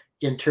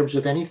 in terms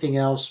of anything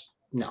else,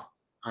 no.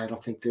 I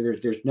don't think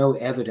there's no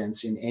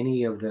evidence in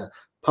any of the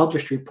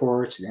published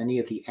reports and any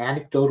of the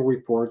anecdotal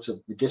reports of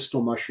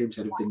medicinal mushrooms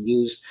that have been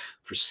used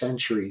for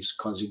centuries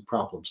causing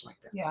problems like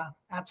that. Yeah,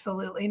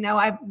 absolutely.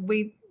 No,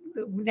 we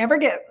never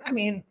get, I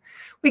mean,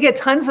 we get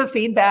tons of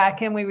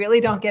feedback, and we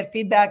really don't get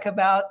feedback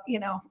about,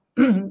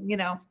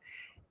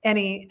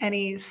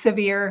 any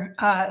severe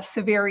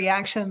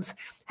reactions.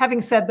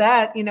 Having said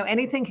that,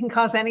 anything can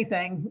cause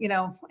anything.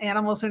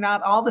 Animals are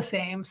not all the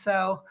same.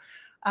 So,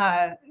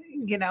 there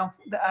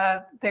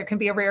can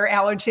be a rare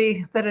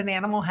allergy that an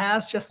animal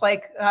has, just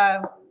like,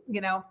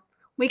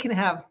 we can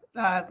have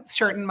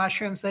certain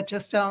mushrooms that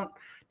just don't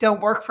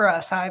work for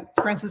us.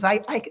 For instance,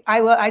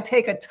 I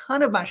take a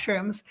ton of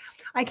mushrooms.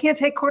 I can't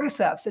take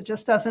cordyceps. It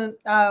just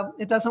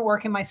doesn't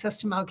work in my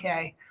system.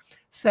 Okay.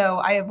 So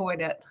I avoid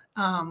it.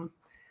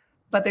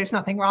 But there's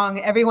nothing wrong.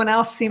 Everyone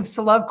else seems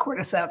to love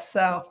cordyceps.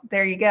 So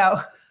there you go.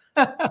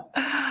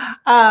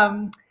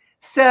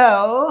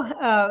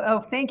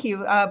 Thank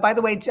you. By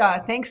the way,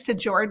 thanks to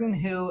Jordan,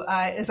 who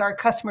is our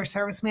customer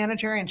service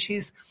manager, and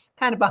she's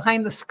kind of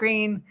behind the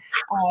screen.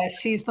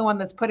 She's the one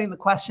that's putting the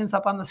questions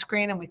up on the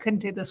screen, and we couldn't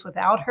do this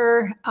without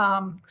her.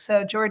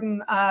 So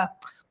Jordan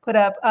put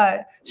up,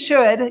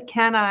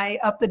 can I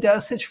up the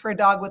dosage for a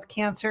dog with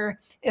cancer?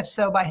 If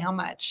so, by how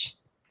much?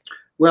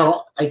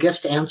 Well, I guess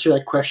to answer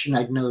that question,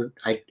 I'd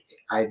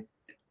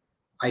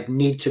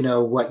need to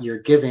know what you're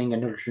giving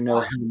in order to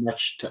know how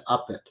much to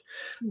up it.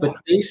 Yeah. But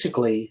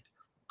basically,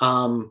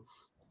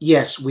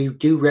 yes, we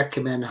do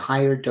recommend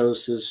higher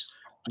doses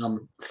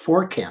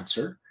for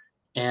cancer.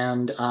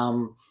 And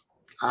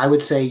I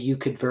would say you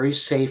could very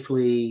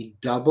safely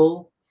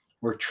double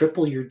or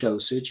triple your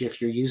dosage if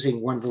you're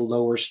using one of the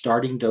lower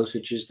starting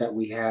dosages that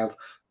we have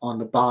on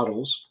the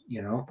bottles,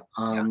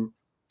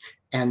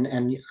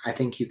 And I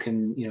think you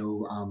can,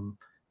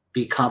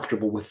 be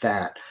comfortable with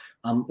that.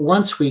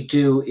 Once we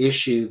do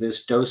issue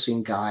this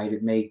dosing guide,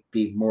 it may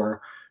be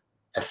more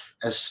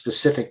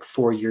specific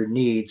for your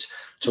needs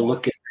to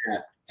look at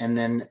that. And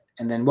then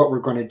what we're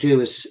going to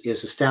do is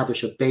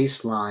establish a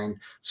baseline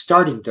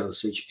starting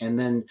dosage, and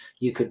then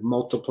you could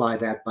multiply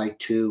that by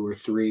 2 or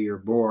 3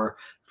 or more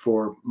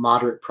for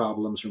moderate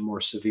problems or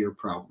more severe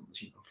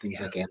problems, things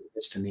like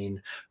antihistamine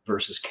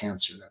versus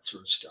cancer, that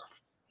sort of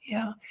stuff.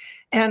 Yeah.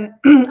 And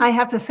I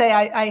have to say,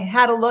 I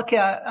had a look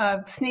at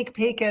a sneak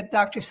peek at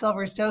Dr.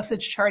 Silver's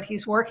dosage chart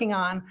he's working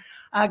on.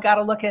 Got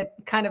to look at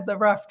kind of the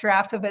rough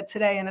draft of it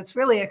today, and it's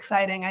really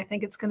exciting. I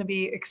think it's going to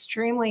be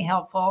extremely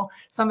helpful.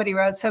 Somebody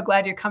wrote, so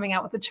glad you're coming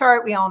out with the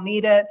chart. We all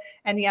need it.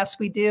 And yes,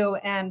 we do.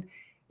 And,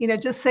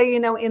 just say,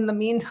 in the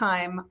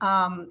meantime,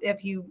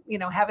 if you,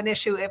 have an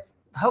issue,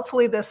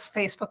 hopefully this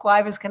Facebook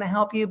Live is going to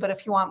help you. But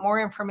if you want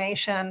more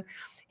information,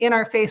 in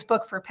our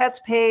Facebook for Pets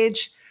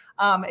page,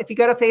 if you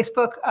go to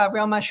Facebook,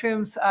 Real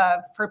Mushrooms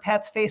for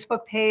Pets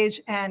Facebook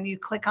page, and you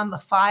click on the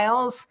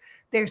files,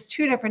 there's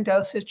 2 different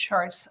dosage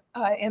charts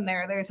in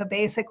there. There's a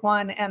basic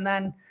one, and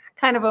then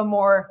kind of a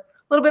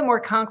little bit more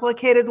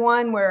complicated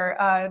one where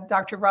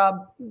Dr.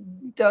 Rob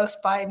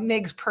dosed by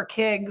mgs per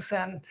kigs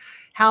and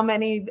how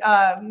many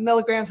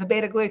milligrams of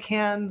beta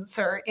glucans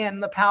are in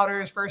the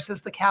powders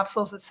versus the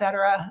capsules, et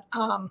cetera.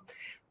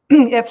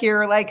 If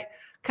you're like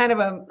kind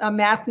of a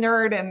math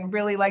nerd and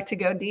really like to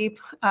go deep,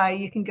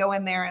 you can go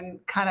in there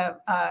and kind of,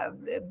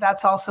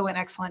 that's also an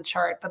excellent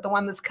chart. But the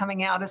one that's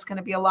coming out is going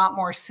to be a lot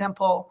more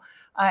simple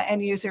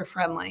and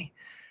user-friendly.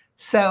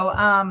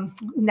 So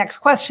next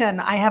question.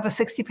 I have a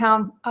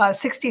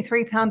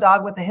 63-pound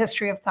dog with a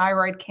history of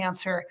thyroid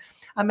cancer.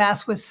 A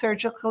mass was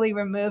surgically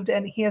removed,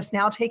 and he is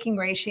now taking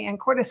reishi and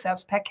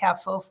cordyceps pet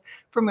capsules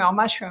from Real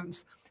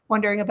Mushrooms.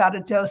 Wondering about a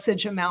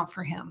dosage amount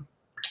for him.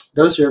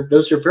 Those are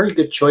very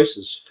good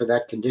choices for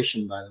that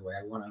condition, by the way.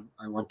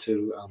 I want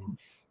to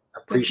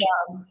appreciate.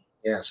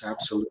 Yes,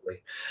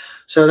 absolutely.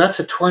 So that's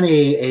a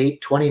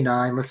 28,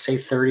 29, let's say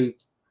 30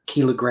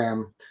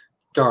 kilogram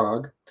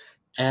dog.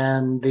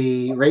 And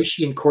the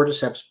reishi and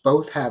cordyceps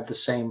both have the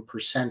same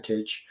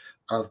percentage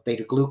of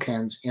beta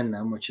glucans in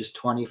them, which is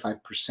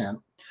 25%.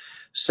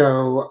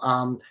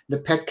 So the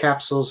pet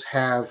capsules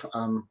have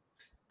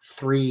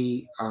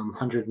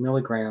 300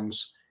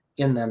 milligrams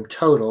in them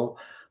total.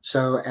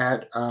 So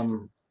at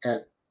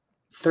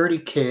 30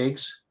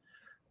 kgs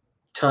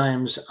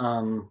times,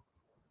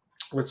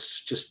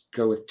 let's just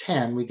go with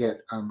 10, we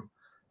get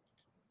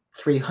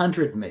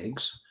 300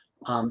 mgs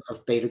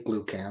of beta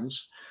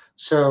glucans.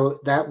 So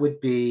that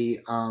would be,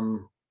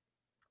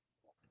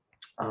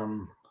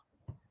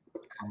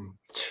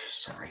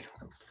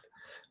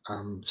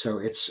 So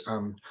it's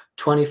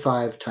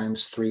 25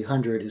 times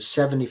 300 is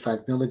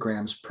 75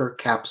 milligrams per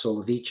capsule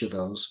of each of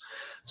those.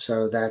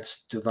 So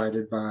that's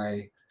divided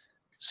by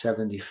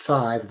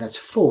 75. That's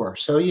 4.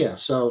 So yeah.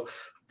 So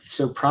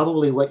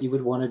probably what you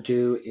would want to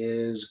do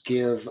is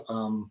give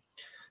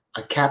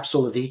a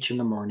capsule of each in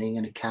the morning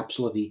and a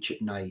capsule of each at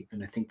night.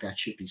 And I think that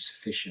should be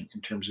sufficient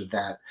in terms of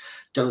that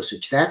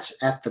dosage.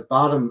 That's at the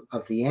bottom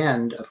of the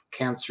end of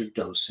cancer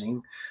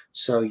dosing.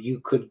 So you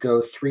could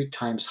go 3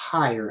 times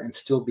higher and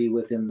still be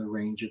within the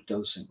range of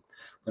dosing.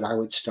 But I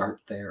would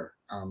start there.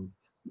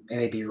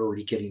 Maybe you're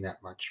already getting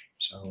that much.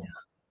 So yeah,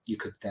 you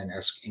could then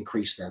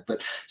increase that.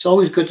 But it's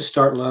always good to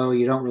start low.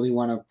 You don't really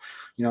want to,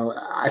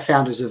 I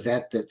found as a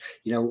vet that,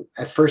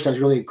 at first I was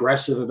really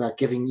aggressive about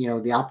giving, the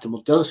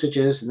optimal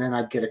dosages. And then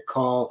I'd get a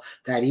call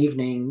that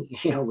evening,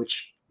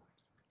 which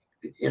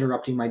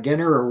interrupting my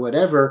dinner or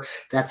whatever,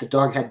 that the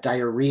dog had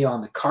diarrhea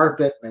on the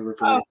carpet. They were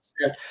very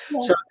upset. Yeah.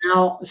 So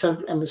now,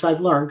 as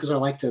I've learned, because I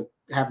like to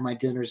have my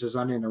dinners as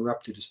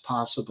uninterrupted as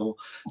possible,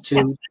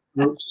 to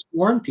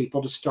warn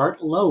people to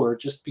start lower,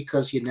 just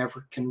because you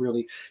never can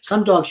really.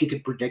 Some dogs you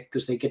could predict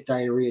because they get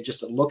diarrhea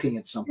just at looking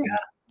at something,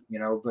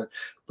 but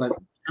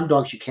some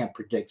dogs you can't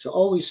predict. So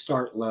always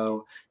start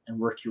low and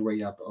work your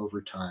way up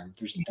over time.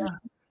 There's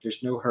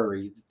no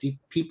hurry. The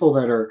people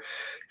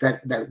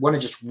that want to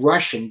just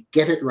rush and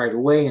get it right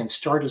away and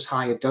start as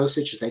high a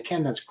dosage as they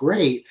can, that's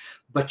great,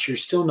 but you're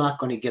still not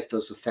going to get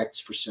those effects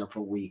for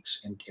several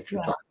weeks. And if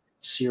you're talking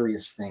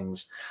serious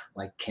things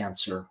like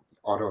cancer,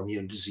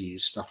 autoimmune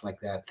disease, stuff like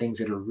that, things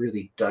that are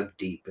really dug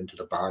deep into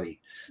the body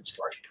as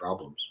far as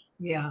problems.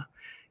 Yeah.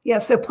 Yeah.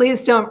 So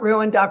please don't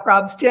ruin Doc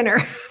Rob's dinner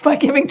by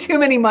giving too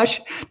many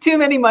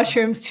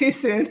mushrooms too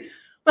soon.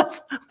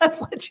 Let's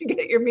let you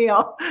get your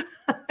meal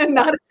and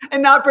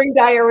not bring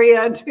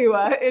diarrhea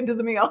into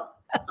the meal.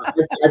 I've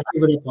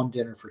given up on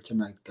dinner for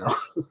tonight, though.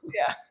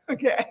 Yeah.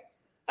 Okay.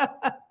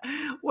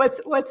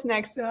 What's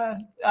next?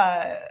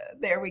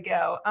 There we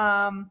go.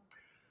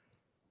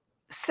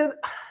 So,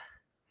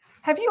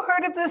 have you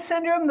heard of this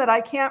syndrome that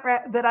I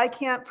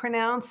can't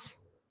pronounce?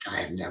 I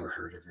have never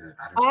heard of it.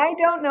 I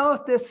don't know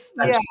if this.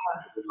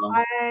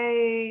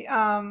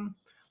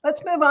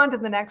 Let's move on to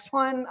the next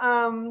one.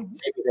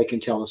 Maybe they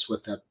can tell us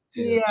what that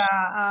is.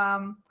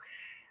 Yeah.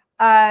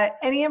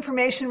 Any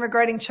information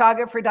regarding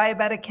chaga for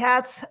diabetic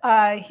cats?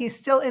 He's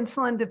still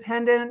insulin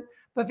dependent,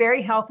 but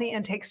very healthy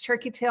and takes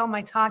turkey tail,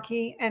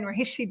 maitake, and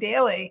reishi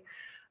daily,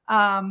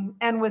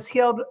 and was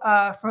healed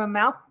from a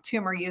mouth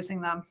tumor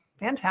using them.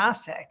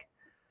 Fantastic.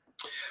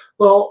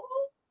 Well,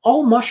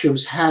 all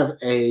mushrooms have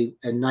a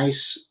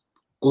nice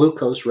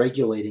glucose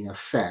regulating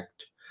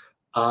effect.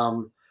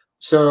 But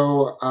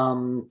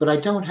I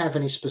don't have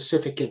any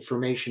specific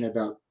information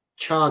about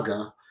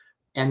chaga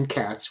and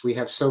cats. We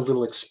have so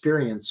little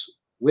experience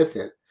with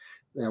it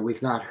that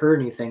we've not heard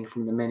anything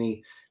from the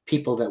many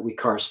people that we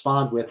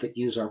correspond with that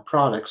use our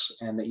products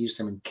and that use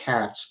them in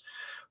cats.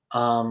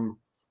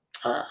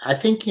 I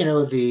think,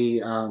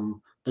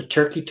 the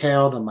turkey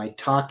tail, the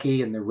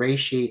maitake, and the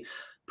reishi,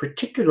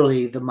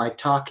 particularly the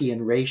maitake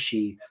and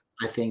reishi,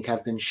 I think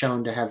have been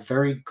shown to have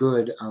very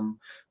good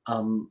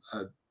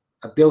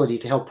ability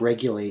to help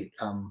regulate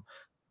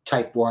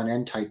type 1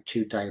 and type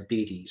 2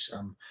 diabetes.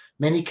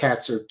 Many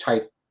cats are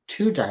type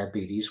 2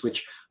 diabetes,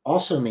 which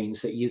also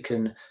means that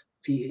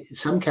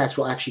some cats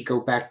will actually go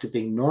back to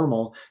being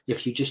normal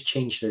if you just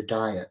change their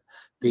diet.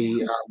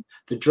 The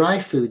dry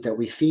food that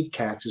we feed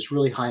cats is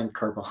really high in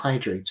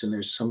carbohydrates, and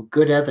there's some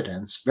good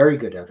evidence, very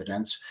good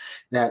evidence,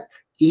 that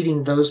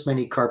eating those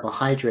many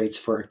carbohydrates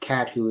for a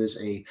cat who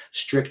is a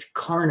strict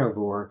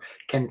carnivore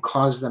can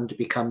cause them to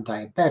become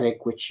diabetic,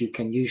 which you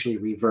can usually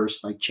reverse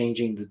by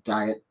changing the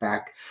diet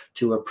back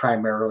to a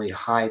primarily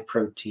high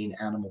protein,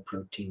 animal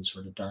protein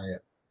sort of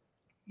diet.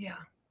 Yeah.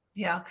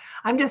 Yeah.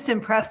 I'm just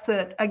impressed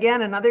that,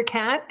 again, another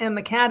cat, and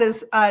the cat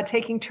is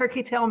taking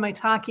turkey tail,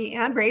 maitake,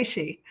 and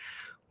reishi,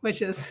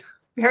 which is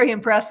very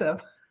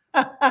impressive.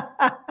 No,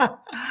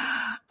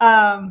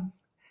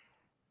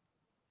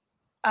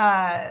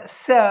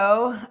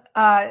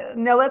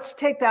 let's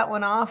take that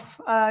one off,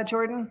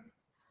 Jordan.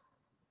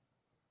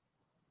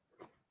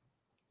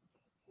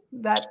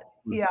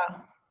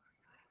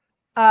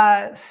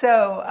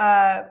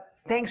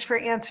 Thanks for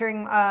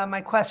answering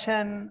my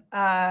question.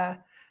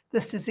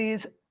 This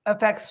disease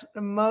affects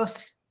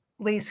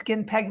mostly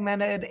skin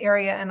pigmented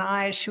area and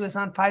eyes. She was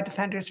on 5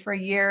 Defenders for a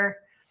year.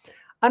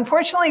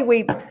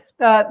 Unfortunately,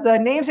 the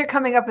names are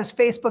coming up as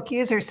Facebook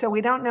users, so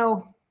we don't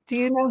know. Do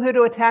you know who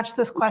to attach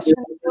this question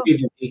to?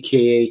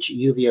 BKH,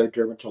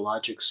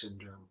 uveo-dermatologic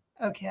syndrome.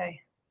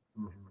 Okay.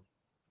 Mm-hmm.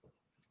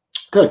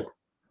 Good.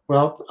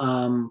 Well,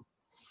 I'm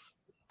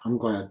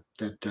glad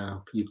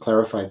that you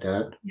clarified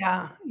that.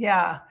 Yeah.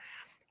 Yeah.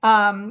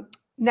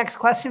 Next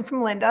question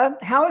from Linda.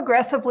 How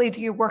aggressively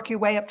do you work your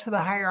way up to the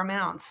higher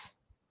amounts?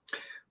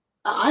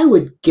 I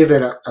would give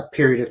it a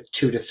period of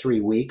 2 to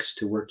 3 weeks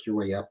to work your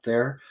way up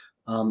there.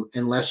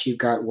 Unless you've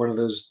got one of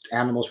those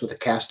animals with a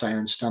cast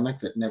iron stomach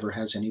that never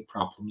has any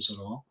problems at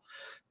all,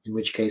 in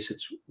which case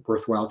it's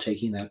worthwhile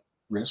taking that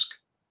risk.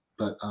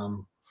 But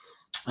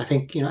I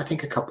think, I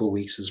think a couple of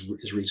weeks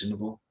is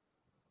reasonable.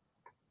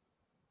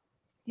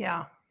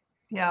 Yeah.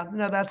 Yeah.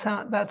 No, uh,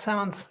 that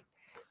sounds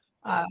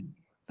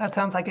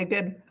like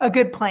a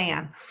good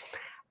plan.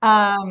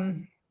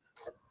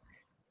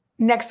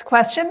 Next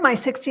question. My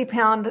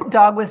 60-pound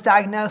dog was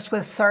diagnosed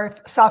with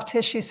soft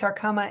tissue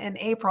sarcoma in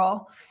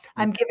April.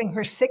 I'm giving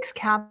her 6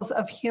 capsules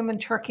of human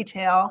turkey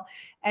tail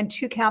and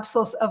 2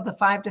 capsules of the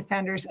 5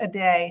 defenders a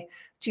day.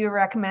 Do you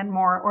recommend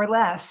more or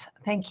less?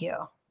 Thank you.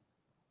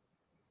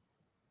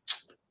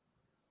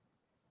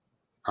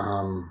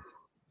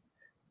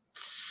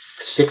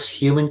 6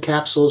 human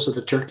capsules of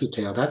the turkey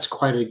tail. That's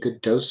quite a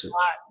good dosage.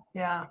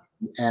 Yeah.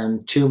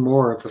 And 2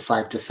 more of the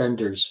 5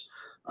 defenders.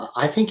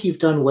 I think you've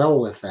done well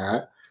with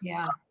that.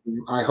 Yeah.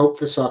 I hope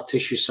the soft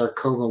tissue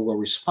sarcoma will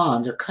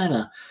respond. They're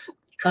kind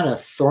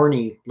of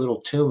thorny little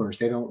tumors.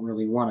 They don't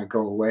really want to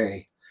go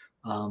away.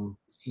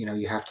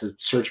 You have to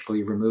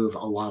surgically remove a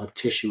lot of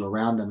tissue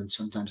around them, and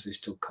sometimes they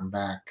still come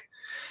back.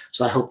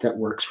 So I hope that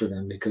works for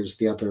them, because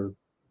the other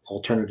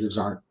alternatives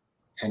aren't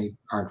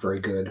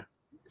very good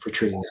for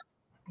treating them.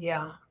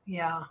 Yeah.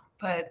 Yeah.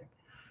 But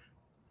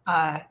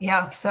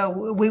yeah,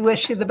 so we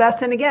wish you the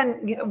best. And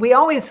again, we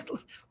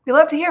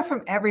love to hear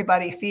from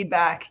everybody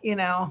feedback,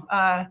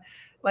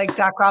 like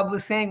Doc Rob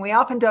was saying, we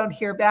often don't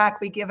hear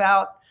back. We give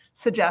out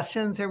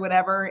suggestions or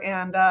whatever.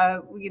 And,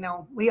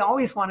 we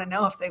always want to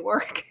know if they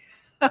work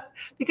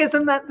because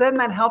then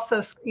that helps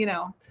us,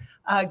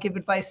 give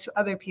advice to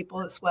other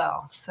people as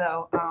well.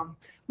 So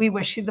we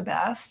wish you the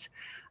best.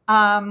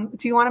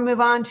 Do you want to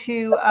move on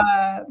to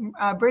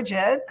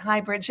Bridget?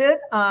 Hi, Bridget.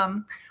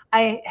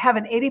 I have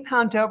an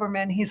 80-pound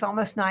Doberman. He's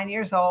almost 9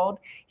 years old.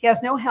 He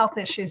has no health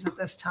issues at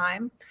this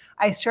time.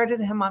 I started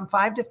him on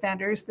 5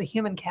 defenders, the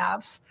human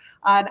caps,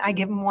 and I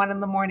give him 1 in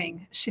the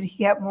morning. Should he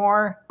get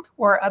more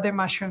or other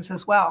mushrooms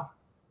as well?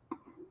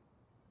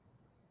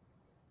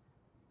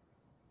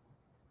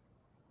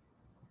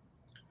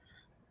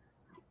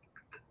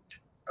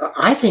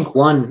 I think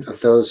 1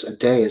 of those a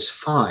day is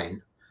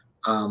fine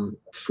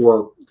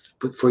for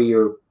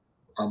your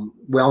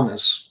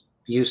wellness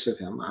use of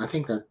him. I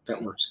think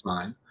that works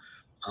fine.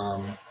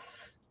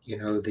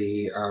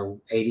 The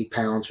 80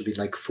 pounds would be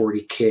like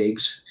 40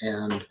 kgs.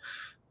 And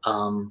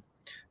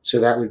so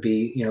that would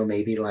be,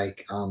 maybe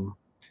like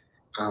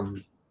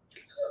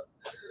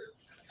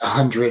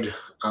 100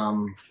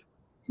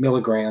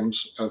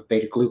 milligrams of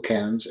beta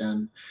glucans.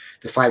 And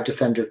the 5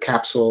 defender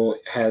capsule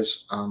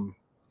has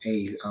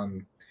a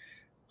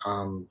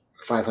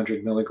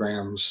 500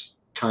 milligrams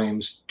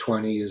times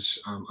 20 is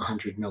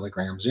 100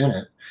 milligrams in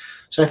it.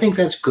 So I think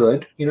that's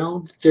good.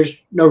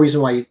 There's no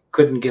reason why you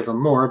couldn't give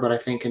them more, but I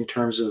think in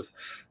terms of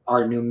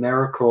our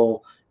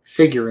numerical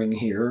figuring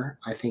here,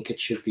 I think it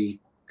should be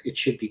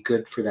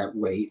good for that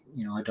weight.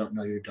 I don't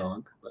know your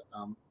dog, but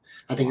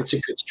I think it's a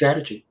good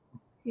strategy.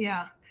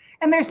 Yeah.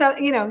 And there's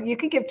not, you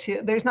could give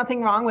 2. There's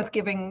nothing wrong with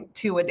giving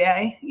 2 a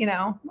day.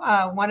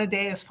 1 a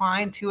day is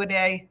fine. 2 a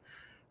day.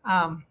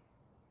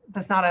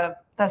 That's not a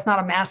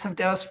massive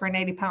dose for an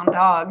 80-pound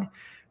dog,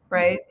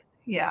 right?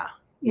 Yeah.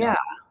 Yeah.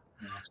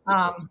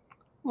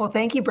 Well,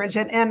 thank you,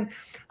 Bridget. And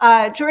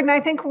Jordan,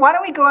 I think, why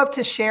don't we go up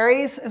to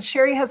Sherry's?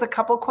 Sherry has a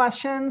couple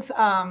questions.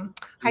 Hi,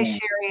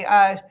 Sherry.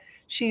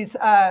 She's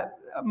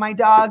my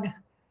dog.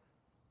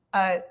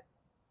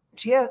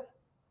 She has,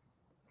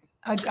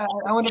 I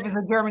wonder if it's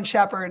a German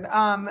Shepherd,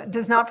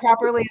 does not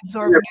properly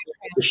absorb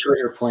nutrients. The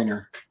short-haired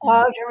pointer.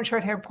 Oh, German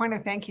short-haired pointer,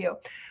 thank you.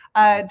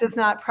 Does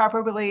not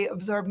properly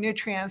absorb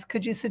nutrients.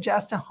 Could you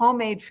suggest a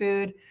homemade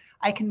food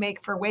I can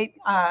make for weight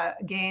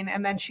gain?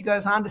 And then she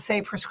goes on to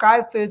say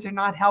prescribed foods are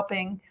not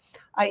helping,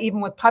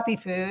 even with puppy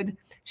food.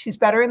 She's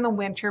better in the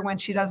winter when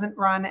she doesn't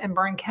run and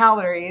burn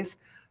calories.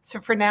 So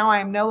for now,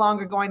 I'm no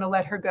longer going to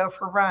let her go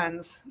for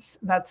runs.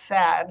 That's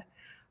sad.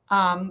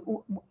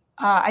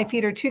 I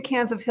feed her 2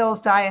 cans of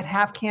Hill's Diet,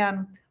 half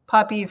can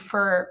puppy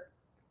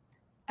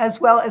as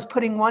well as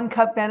putting 1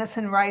 cup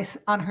venison rice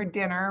on her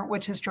dinner,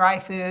 which is dry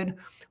food.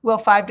 Will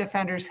 5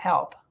 defenders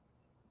help?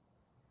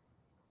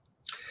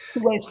 He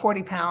weighs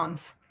 40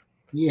 pounds.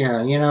 Yeah,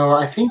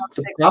 I think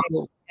the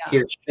problem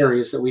here,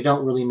 Sherry, is that we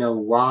don't really know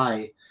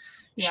why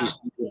she's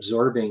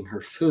absorbing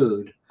her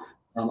food.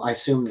 I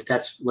assume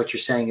that's what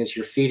you're saying, is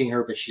you're feeding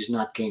her, but she's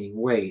not gaining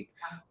weight.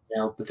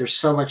 But there's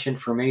so much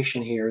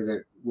information here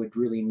that would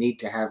really need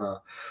to have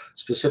a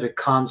specific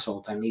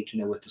consult. I need to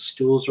know what the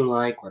stools are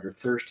like, what her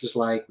thirst is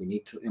like.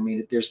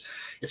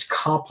 It's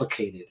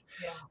complicated.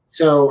 Yeah.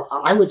 So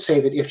I would say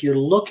that if you're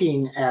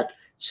looking at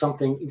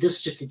something, this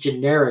is just a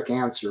generic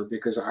answer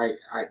because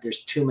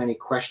there's too many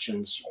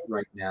questions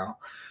right now.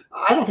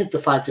 I don't think the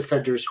 5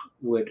 defenders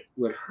would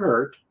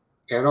hurt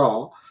at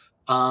all.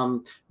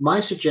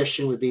 My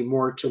suggestion would be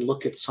more to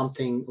look at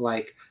something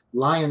like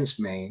lion's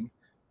mane,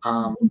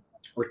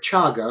 or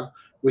chaga,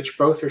 which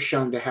both are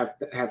shown to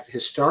have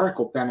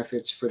historical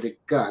benefits for the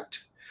gut.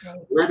 Right.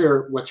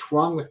 Whether what's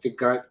wrong with the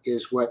gut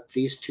is what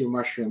these 2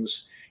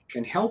 mushrooms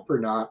can help or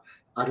not,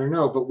 I don't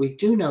know. But we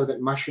do know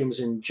that mushrooms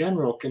in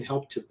general can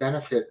help to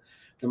benefit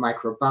the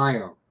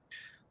microbiome.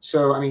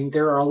 So, I mean,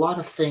 there are a lot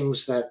of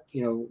things that,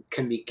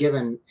 can be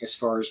given as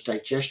far as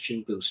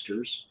digestion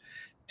boosters.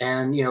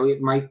 And,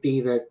 it might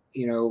be that,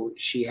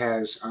 she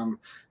has a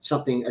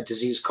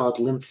disease called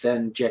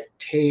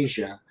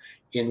lymphangiectasia,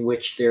 in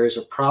which there is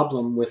a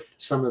problem with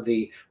some of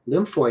the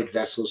lymphoid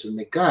vessels in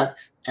the gut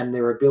and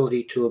their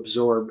ability to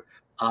absorb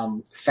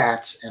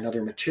fats and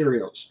other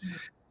materials. Mhm.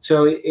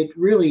 So it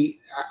really,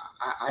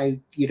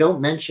 you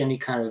don't mention any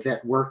kind of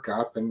vet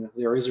workup, and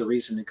there is a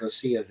reason to go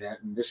see a vet.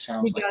 And this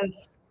sounds like,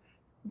 Because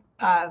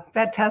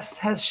that test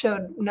has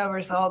showed no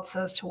results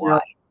as to you know,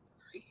 why.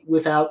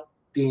 without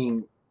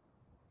being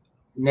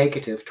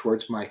negative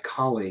towards my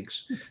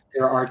colleagues,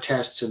 there are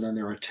tests and then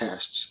there are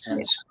tests.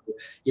 And so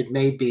it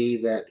may be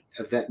that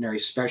a veterinary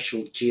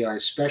GI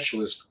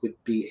specialist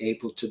would be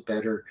able to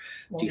better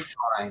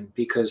define,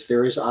 because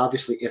there is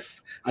obviously,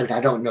 I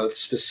don't know the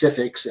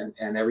specifics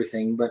and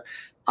everything, but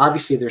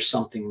obviously there's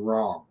something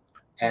wrong.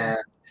 And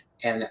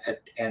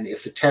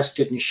if the test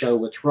didn't show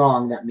what's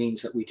wrong, that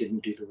means that we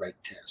didn't do the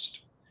right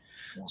test.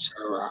 So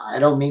I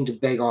don't mean to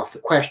beg off the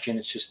question.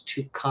 It's just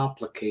too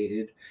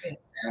complicated.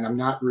 And I'm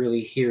not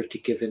really here to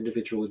give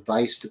individual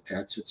advice to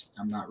pets.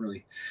 I'm not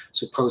really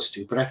supposed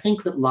to. But I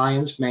think that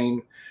lion's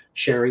mane,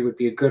 Sherry, would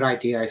be a good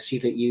idea. I see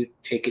that you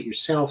take it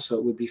yourself, so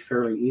it would be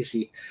fairly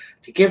easy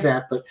to give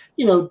that. But,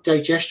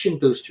 digestion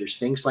boosters,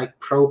 things like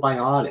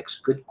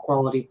probiotics, good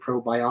quality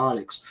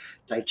probiotics,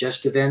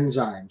 digestive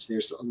enzymes.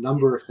 There's a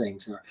number of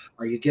things.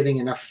 Are you giving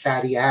enough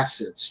fatty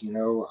acids?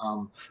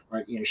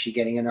 Is she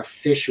getting enough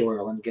fish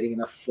oil and getting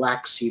enough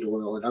flaxseed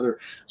oil and other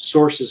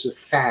sources of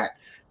fat?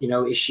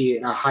 Is she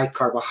in a high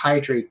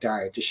carbohydrate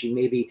diet? Does she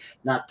maybe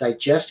not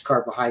digest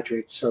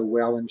carbohydrates so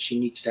well, and she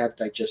needs to have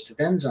digestive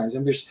enzymes?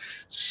 And there's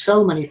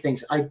so many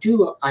things. I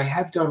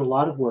have done a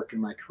lot of work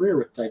in my career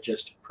with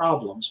digestive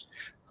problems.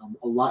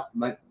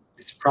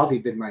 It's probably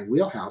been my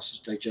wheelhouse, is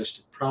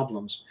digestive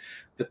problems.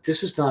 But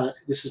this is not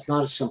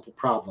a simple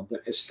problem.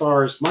 But as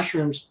far as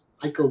mushrooms,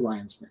 I go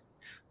lion's mane,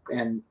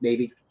 and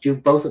maybe do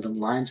both of them,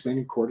 lion's mane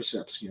and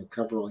cordyceps.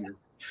 Cover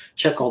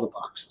check all the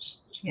boxes.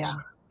 Yeah.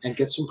 And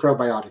get some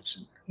probiotics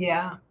in there.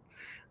 Yeah.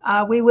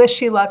 We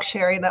wish you luck,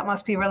 Sherry. That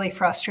must be really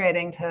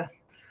frustrating to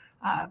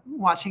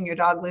watching your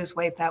dog lose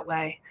weight that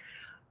way.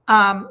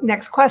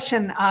 Next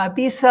question,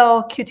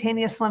 B-cell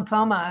cutaneous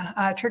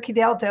lymphoma, turkey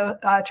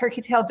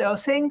tail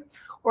dosing,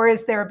 or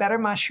is there a better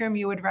mushroom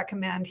you would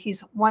recommend?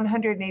 He's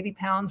 180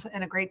 pounds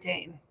and a Great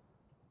Dane.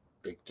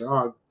 Big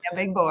dog. A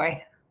big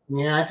boy.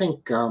 Yeah, I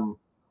think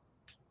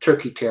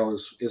turkey tail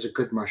is a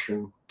good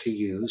mushroom to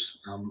use.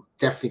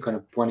 Definitely going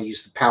to want to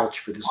use the pouch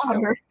for this.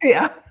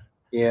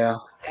 Yeah.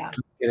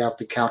 Get out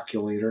the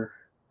calculator.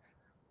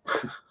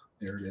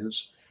 There it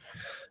is.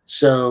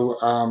 So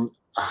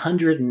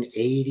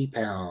 180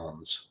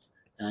 pounds.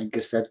 I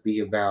guess that'd be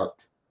about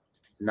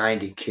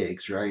 90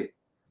 kgs, right?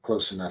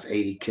 Close enough,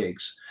 80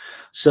 kgs.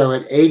 So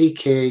at 80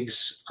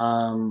 kgs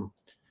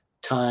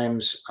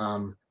times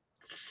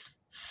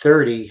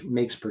 30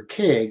 mgs per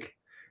kg,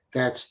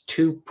 that's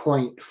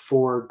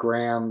 2.4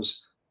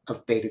 grams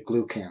of beta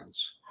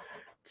glucans.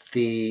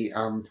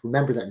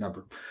 Remember that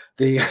number.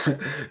 The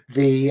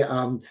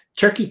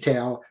turkey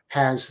tail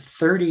has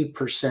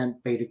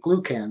 30% beta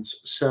glucans,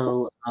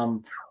 so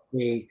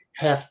a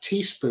half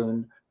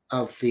teaspoon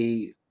of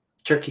the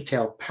turkey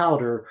tail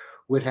powder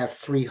would have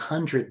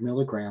 300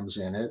 milligrams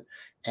in it,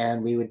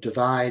 and we would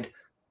divide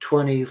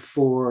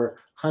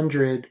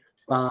 2,400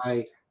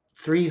 by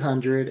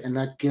 300, and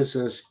that gives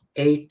us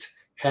 8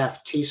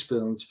 half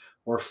teaspoons,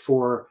 or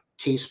 4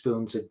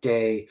 teaspoons a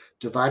day,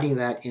 dividing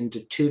that into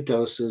 2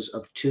 doses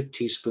of 2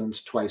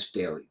 teaspoons twice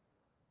daily.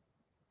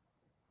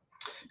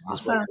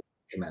 Awesome.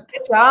 Good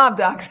job,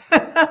 Doc.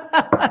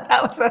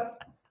 That was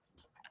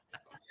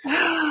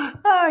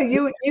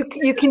you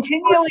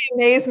continually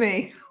amaze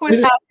me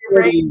with how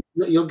your brain.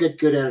 You'll get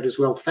good at it as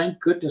well. Thank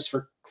goodness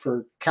for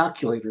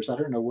calculators. I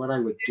don't know what I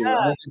would do.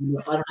 I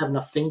don't have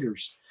enough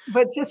fingers.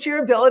 But just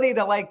your ability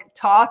to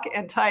talk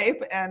and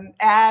type and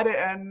add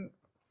and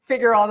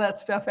figure all that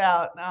stuff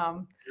out.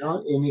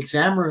 In the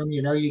exam room,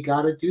 you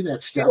got to do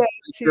that stuff.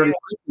 Very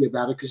quickly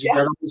about it, because you've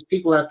got all these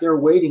people out there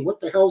waiting. What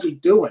the hell's he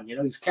doing?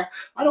 He's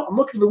I'm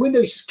looking in the window.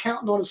 He's just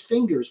counting on his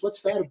fingers.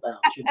 What's that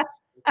about?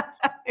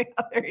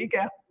 There you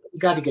go. You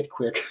got to get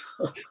quick.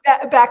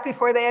 Back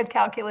before they had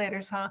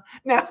calculators, huh?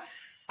 No.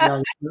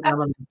 No,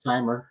 I'm on the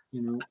timer.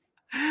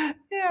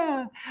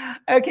 Yeah.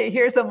 Okay,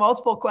 here's a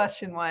multiple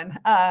question one.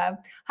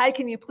 Hi,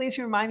 can you please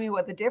remind me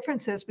what the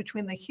difference is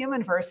between the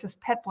human versus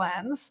pet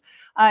blends?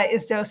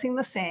 Is dosing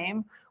the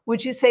same?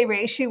 Would you say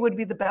reishi would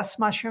be the best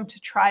mushroom to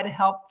try to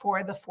help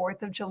for the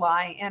 4th of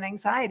July and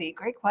anxiety?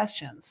 Great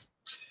questions.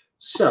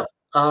 So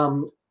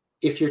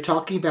if you're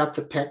talking about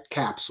the pet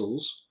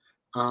capsules,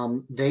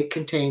 they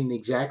contain the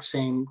exact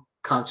same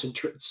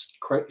concentrates,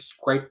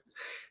 quite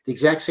the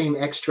exact same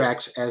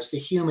extracts as the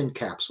human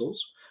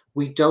capsules.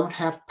 We don't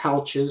have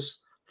pouches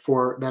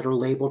that are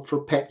labeled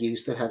for pet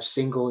use that have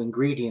single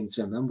ingredients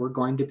in them. We're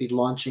going to be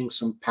launching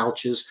some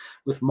pouches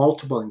with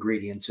multiple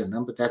ingredients in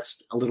them, but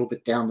that's a little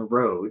bit down the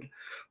road.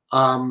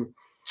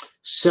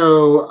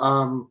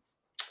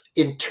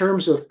 In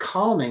terms of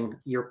calming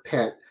your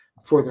pet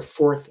for the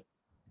 4th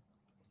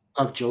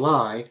of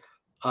July,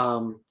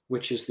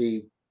 which is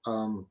the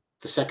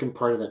second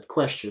part of that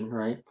question,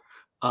 right?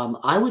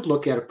 I would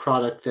look at a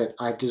product that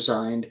I've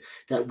designed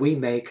that we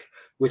make,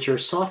 which are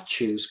soft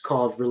chews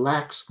called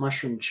Relax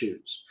Mushroom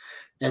Chews.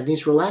 And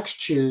these Relax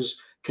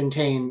Chews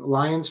contain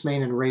lion's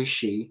mane and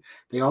reishi.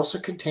 They also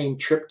contain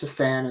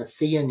tryptophan and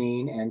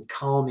theanine and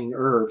calming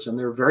herbs, and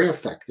they're very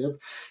effective.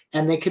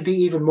 And they could be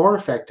even more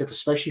effective,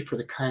 especially for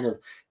the kind of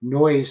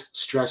noise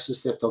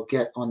stresses that they'll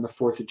get on the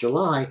 4th of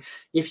July,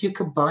 if you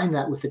combine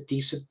that with a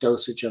decent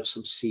dosage of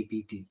some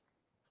CBD.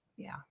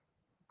 Yeah,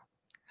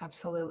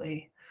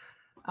 absolutely.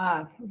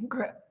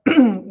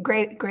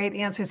 Great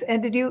answers.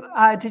 And did you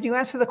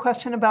answer the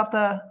question about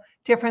the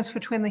difference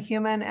between the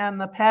human and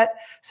the pet?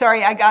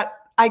 Sorry, I got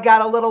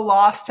a little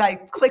lost. I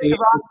clicked the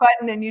wrong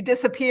button and you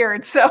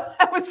disappeared. So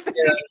I was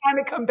busy trying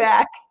to come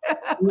back.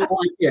 No,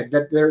 I did.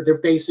 That they're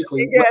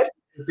basically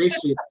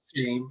the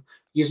same,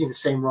 using the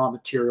same raw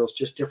materials,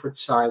 just different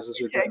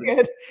sizes or different.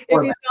 Good.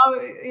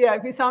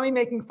 If you saw me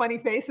making funny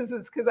faces,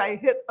 it's because I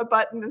hit a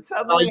button and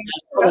suddenly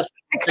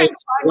I couldn't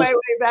find my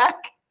way back.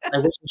 I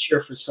wasn't sure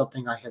if it was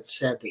something I had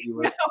said that you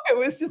were. No, it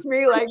was just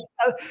me like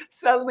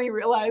suddenly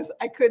realized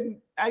I couldn't.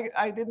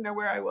 I didn't know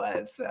where I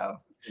was. So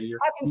it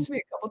happens to me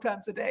a couple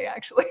times a day,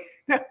 actually.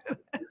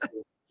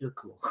 You're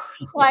cool.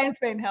 Lion's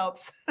mane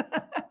helps.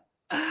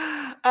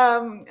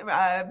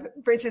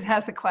 Bridget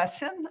has a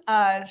question.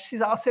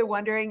 She's also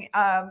wondering,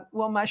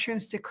 will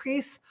mushrooms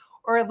decrease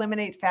or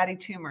eliminate fatty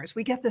tumors?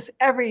 We get this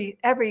every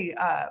fatty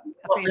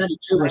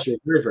tumors are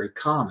very, very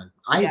common.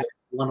 I have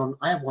one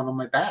on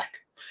my back.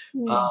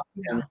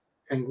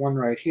 And one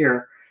right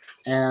here.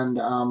 And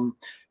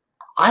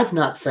I've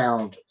not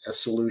found a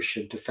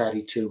solution to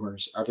fatty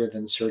tumors other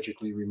than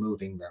surgically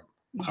removing them.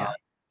 Yeah.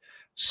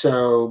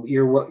 So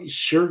you're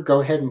sure,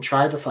 go ahead and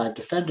try the 5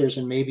 Defenders,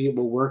 and maybe it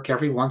will work.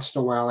 Every once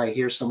in a while, I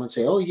hear someone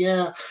say, oh,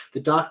 yeah, the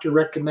doctor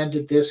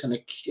recommended this, and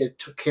it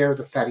took care of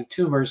the fatty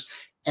tumors.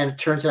 And it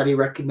turns out he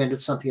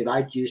recommended something that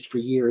I'd used for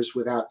years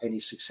without any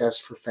success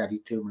for fatty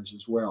tumors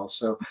as well.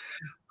 So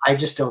I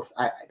just don't,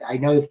 I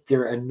know that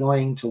they're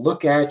annoying to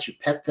look at. You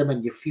pet them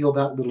and you feel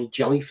that little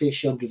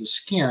jellyfish under the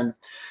skin.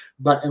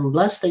 But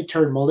unless they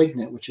turn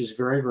malignant, which is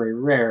very, very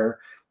rare,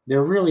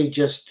 they're really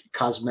just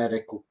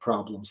cosmetic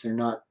problems. They're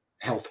not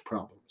health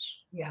problems.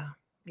 Yeah.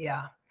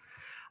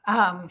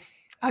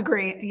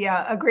 Agreed.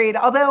 Yeah, agreed.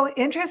 Although,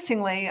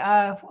 interestingly,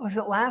 was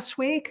it last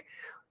week?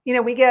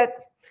 We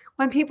get,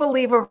 when people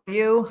leave a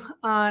review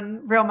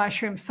on Real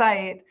Mushroom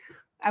site,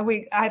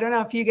 I don't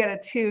know if you get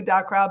it too,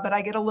 Doc Rob, but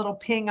I get a little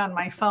ping on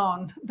my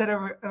phone that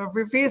a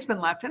review's been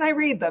left, and I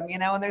read them,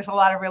 and there's a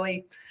lot of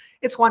really,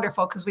 it's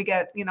wonderful because we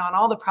get, on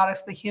all the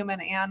products, the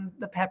human and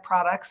the pet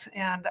products.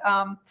 And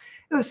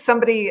it was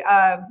somebody,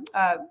 a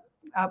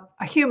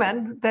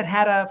human that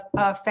had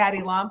a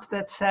fatty lump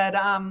that said,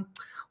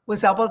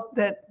 was able,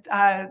 that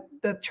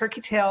the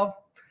turkey tail,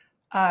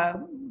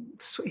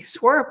 he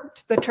swore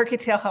the turkey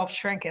tail helped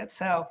shrink it.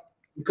 So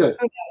good.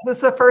 This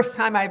is the first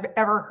time I've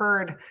ever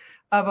heard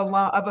of a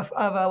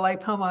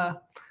lipoma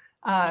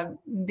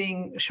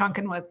being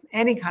shrunken with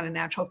any kind of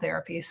natural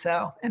therapy.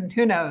 So, and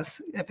who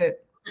knows if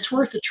it's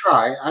worth a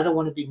try. I don't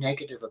want to be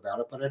negative about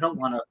it, but I don't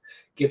want to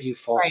give you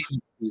false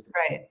hope either.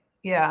 Right.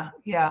 Yeah.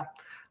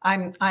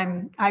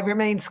 I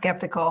remain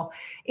skeptical.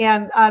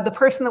 And the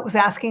person that was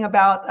asking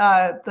about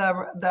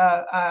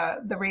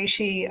the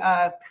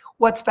reishi,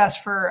 what's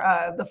best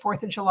for the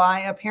 4th of July?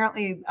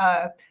 Apparently,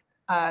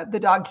 the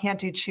dog can't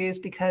do chews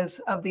because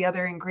of the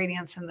other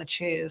ingredients in the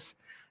chews.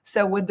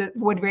 So would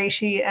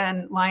reishi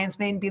and lion's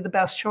mane be the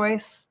best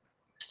choice?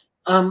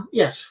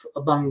 Yes,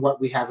 among what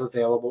we have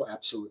available,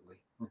 absolutely.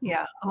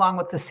 Yeah, along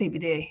with the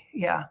CBD.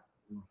 Yeah.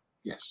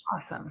 Yes.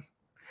 Awesome.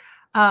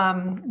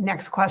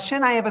 Next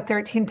question. I have a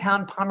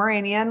 13-pound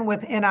Pomeranian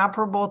with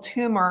inoperable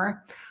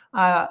tumor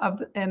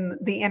in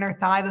the inner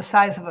thigh, the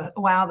size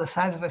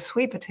of a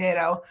sweet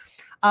potato.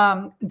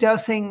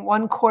 Dosing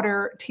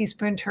 1/4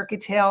 teaspoon turkey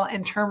tail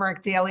and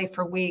turmeric daily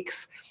for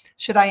weeks.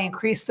 Should I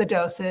increase the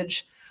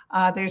dosage?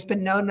 There's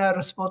been no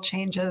noticeable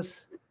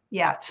changes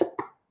yet.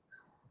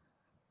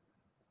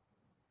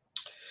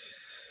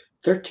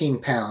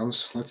 13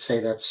 pounds, let's say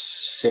that's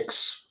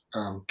 6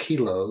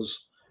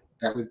 kilos.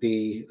 That would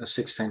be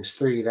 6 times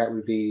 3. That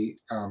would be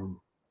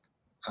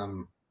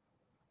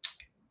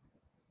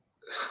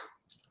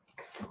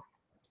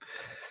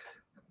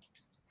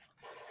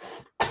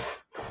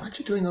what's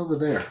he doing over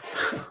there?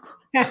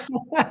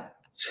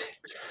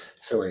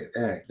 So wait,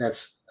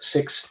 that's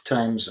 6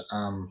 times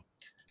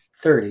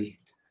 30,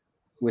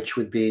 which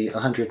would be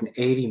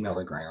 180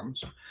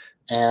 milligrams,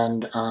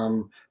 and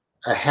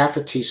a half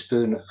a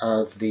teaspoon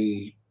of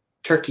the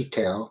turkey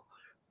tail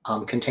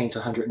contains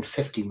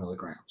 150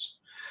 milligrams.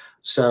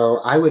 So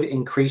I would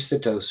increase the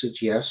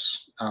dosage,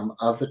 yes,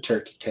 of the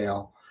turkey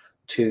tail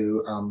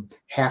to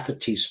half a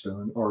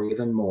teaspoon or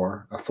even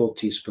more, a full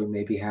teaspoon,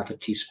 maybe half a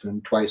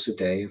teaspoon twice a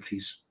day if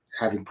he's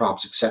having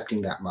problems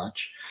accepting that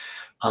much.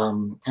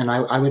 And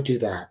I would do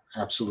that,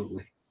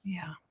 absolutely.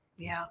 Yeah.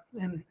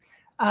 And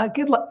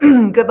Good luck.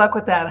 Good luck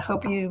with that.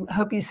 Hope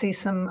you see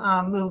some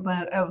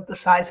movement of the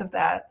size of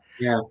that.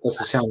 Yeah,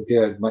 doesn't sound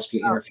good. Must be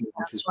interfering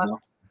with as well.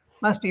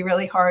 Must be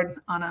really hard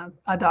on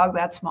a dog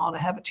that small to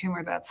have a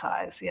tumor that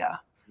size. Yeah,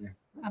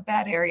 a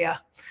bad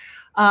area.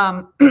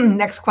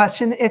 Next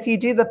question. If you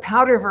do the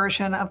powder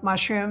version of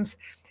mushrooms,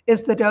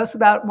 is the dose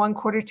about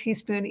 1/4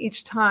 teaspoon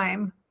each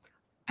time?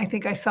 I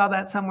think I saw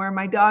that somewhere.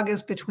 My dog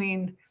is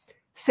between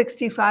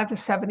 65 to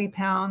 70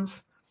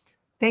 pounds.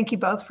 Thank you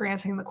both for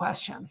answering the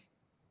question.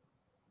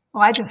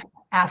 Well, I just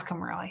ask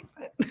them really.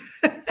 But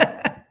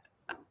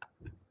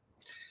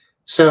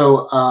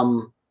So,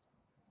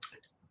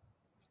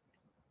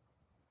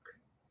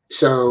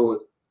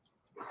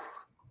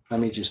 let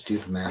me just do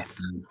the math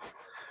then.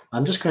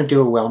 I'm just going to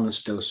do a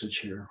wellness dosage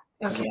here.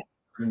 Okay. I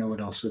don't know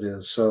what else it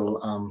is.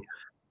 So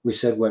we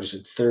said, what is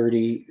it?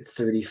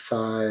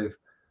 35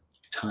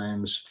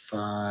 times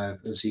 5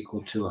 is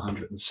equal to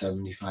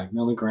 175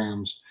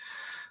 milligrams.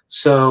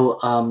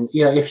 So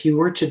yeah, if you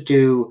were to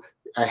do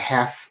a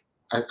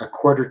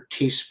 1/4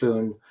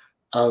 teaspoon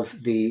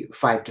of the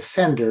 5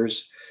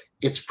 defenders,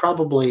 it's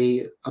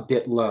probably a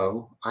bit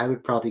low. I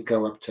would probably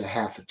go up to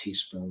 1/2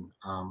 teaspoon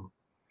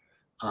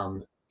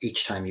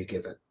each time you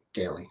give it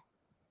daily.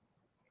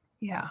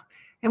 Yeah.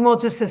 And we'll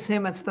just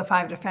assume it's the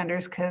 5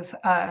 defenders because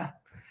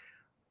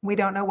we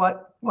don't know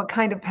what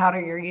kind of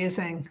powder you're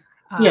using.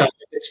 Yeah,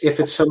 if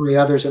it's some of the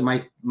others, it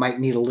might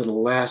need a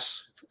little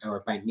less, or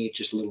it might need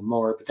just a little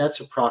more, but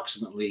that's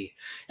approximately.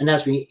 And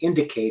as we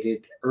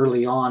indicated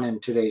early on in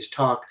today's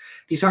talk,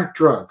 these aren't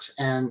drugs,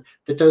 and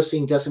the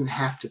dosing doesn't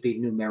have to be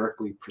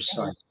numerically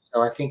precise.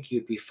 So I think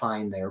you'd be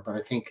fine there, but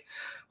I think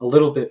a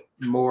little bit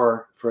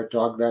more for a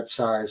dog that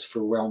size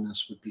for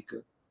wellness would be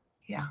good.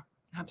 Yeah,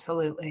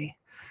 absolutely.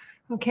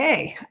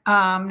 Okay,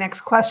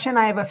 next question.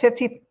 I have a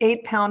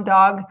 58-pound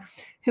dog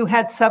who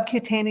had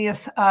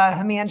subcutaneous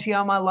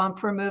hemangioma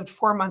lump removed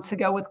 4 months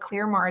ago with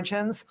clear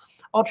margins.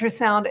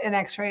 Ultrasound and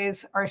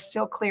x-rays are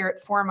still clear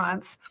at 4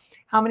 months.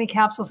 How many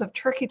capsules of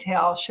turkey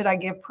tail should I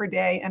give per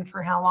day and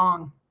for how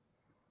long?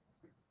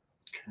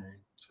 Okay,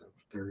 so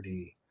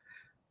 30.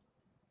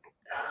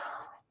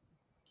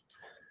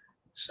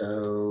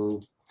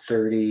 So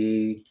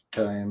 30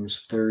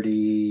 times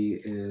 30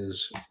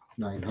 is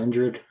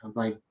 900. Am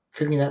I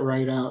figuring that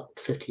right out?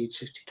 58,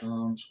 60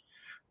 pounds.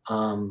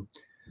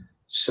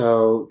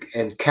 So,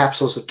 and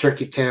capsules of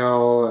turkey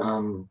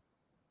tail.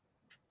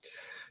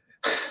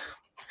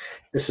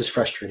 This is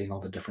frustrating, all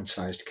the different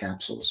sized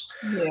capsules.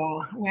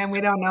 Yeah, and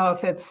we don't know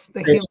if it's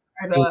the human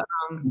or the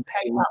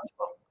peg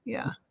capsule.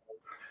 Yeah.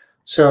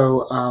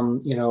 So,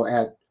 you know,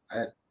 at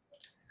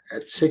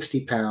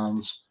 60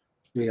 pounds,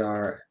 we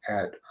are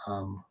at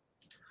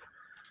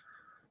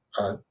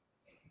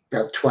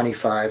about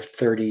 25,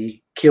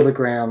 30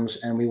 kilograms,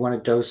 and we want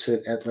to dose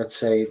it at, let's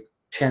say,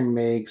 10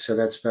 mg, so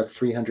that's about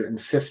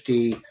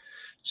 350.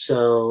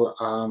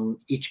 So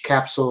each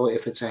capsule,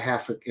 if it's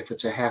half a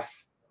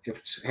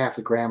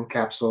gram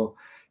capsule,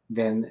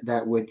 then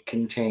that would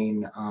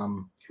contain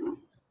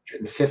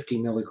 150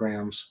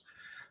 milligrams.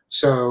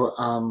 So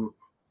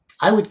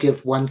I would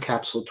give 1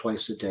 capsule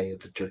twice a day of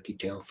the turkey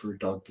tail for a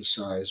dog this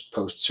size,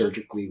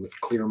 post-surgically with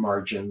clear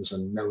margins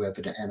and no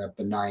evidence and a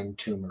benign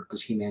tumor,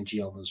 because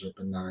hemangiomas are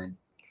benign.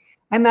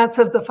 And that's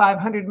of the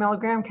 500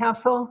 milligram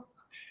capsule?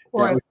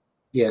 Or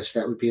yes,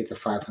 that would be the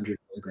 500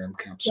 milligram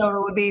capsule. So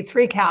it would be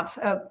 3 caps,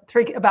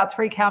 about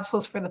 3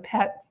 capsules for the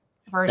pet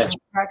version,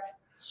 correct?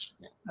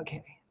 Yeah.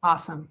 Okay,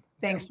 awesome.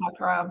 Thanks,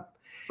 Dr. Rob.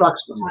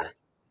 Approximately right.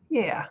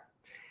 Yeah.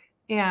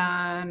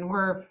 And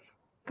we're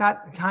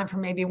got time for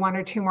maybe 1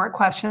 or 2 more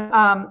questions.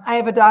 I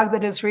have a dog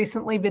that has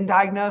recently been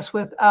diagnosed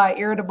with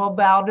irritable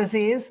bowel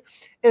disease.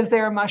 Is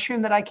there a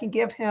mushroom that I can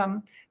give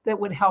him that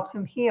would help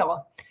him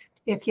heal?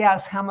 If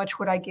yes, how much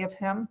would I give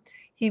him?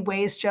 He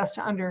weighs just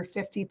under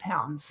 50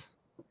 pounds.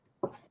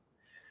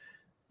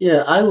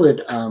 Yeah, I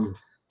would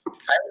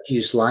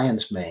use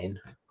lion's mane.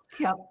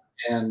 Yep.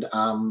 And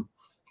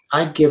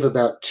I'd give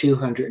about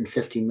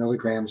 250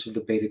 milligrams of the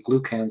beta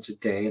glucans a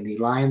day, and the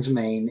lion's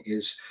mane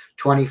is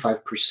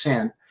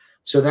 25%.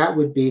 So that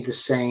would be the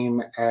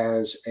same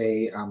as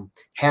a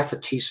half a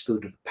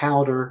teaspoon of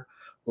powder,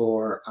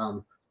 or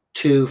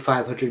 2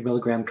 500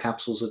 milligram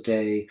capsules a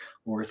day,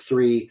 or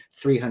 3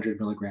 300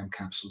 milligram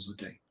capsules a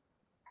day.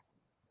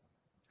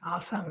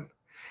 Awesome.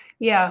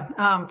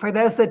 Yeah. For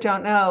those that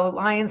don't know,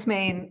 lion's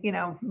mane, you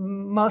know,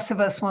 most of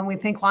us, when we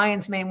think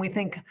lion's mane, we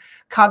think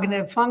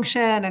cognitive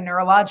function and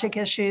neurologic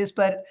issues,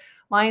 but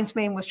lion's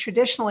mane was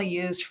traditionally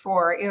used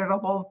for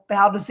irritable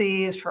bowel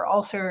disease, for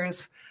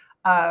ulcers,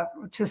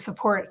 to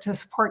support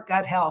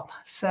gut health.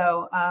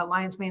 So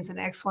lion's mane is an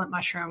excellent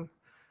mushroom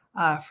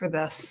for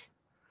this.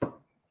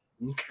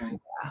 Okay.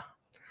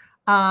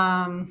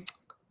 Yeah.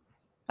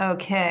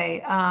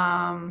 Okay.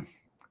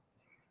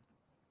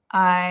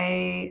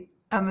 I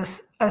am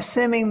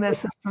assuming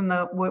this is from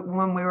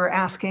when we were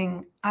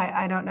asking.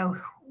 I don't know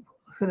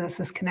who this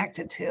is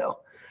connected to.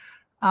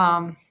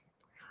 I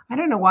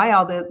don't know why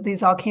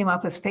these all came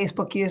up as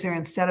Facebook user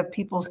instead of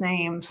people's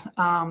names.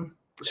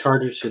 It's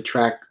harder to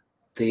track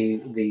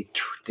the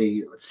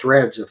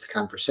threads of the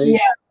conversation. Yeah,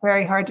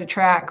 very hard to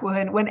track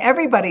when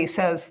everybody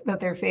says that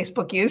they're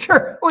Facebook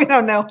user. We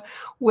don't know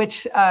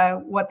which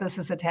what this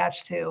is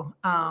attached to.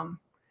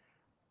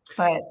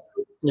 But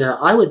yeah,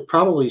 I would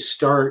probably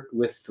start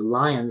with the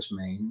lion's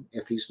mane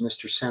if he's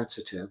Mr.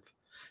 Sensitive,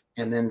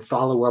 and then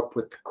follow up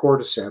with the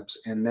cordyceps,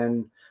 and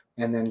then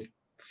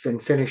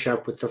finish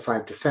up with the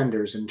 5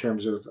 defenders in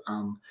terms of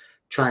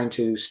trying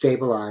to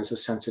stabilize a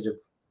sensitive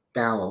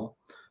bowel.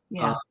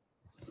 yeah.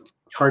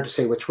 Hard to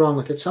say what's wrong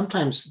with it.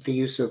 Sometimes the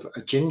use of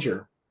a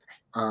ginger,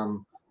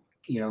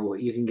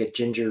 you can get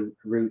ginger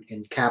root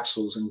in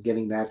capsules and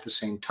giving that at the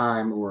same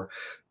time, or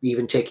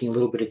even taking a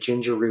little bit of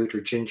ginger root or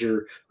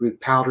ginger root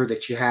powder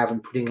that you have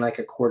and putting like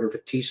a quarter of a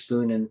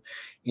teaspoon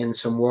in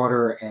some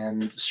water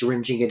and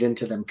syringing it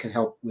into them can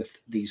help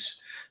with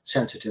these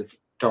sensitive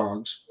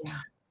dogs. Yeah.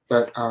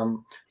 But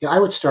yeah, I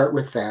would start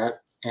with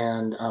that,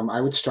 and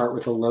I would start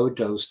with a low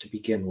dose to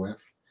begin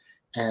with.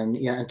 And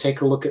yeah, and take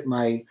a look at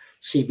my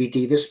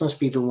CBD. This must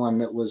be the one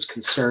that was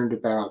concerned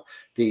about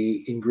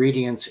the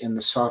ingredients in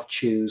the soft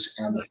chews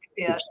and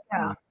Yeah.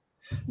 so,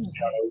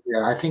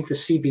 yeah, I think the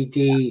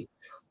CBD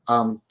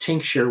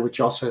tincture, which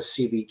also has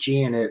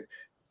CBG in it,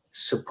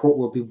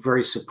 will be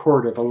very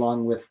supportive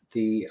along with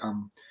the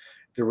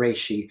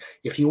reishi.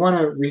 If you want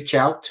to reach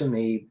out to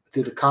me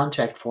through the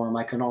contact form,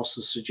 I can also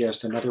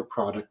suggest another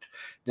product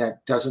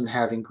that doesn't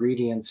have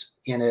ingredients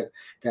in it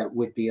that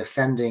would be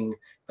offending,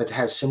 but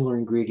has similar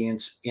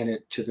ingredients in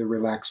it to the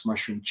relaxed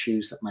mushroom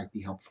chews that might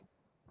be helpful.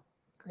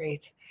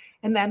 Great.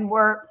 And then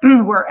we're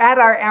at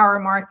our hour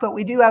mark, but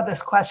we do have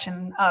this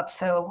question up.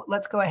 So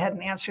let's go ahead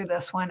and answer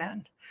this one,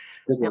 and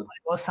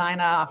we'll sign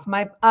off.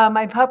 My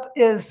pup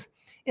is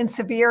in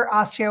severe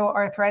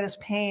osteoarthritis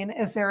pain.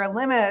 Is there a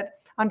limit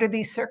under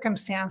these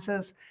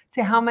circumstances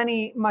to how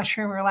many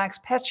mushroom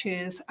relaxed pet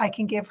chews I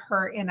can give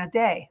her in a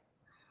day?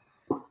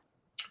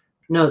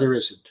 No, there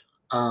isn't.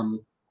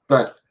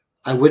 But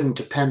I wouldn't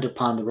depend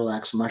upon the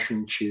relaxed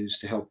mushroom chews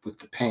to help with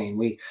the pain.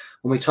 When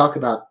we talk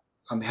about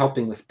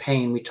helping with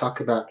pain, we talk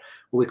about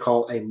what we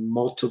call a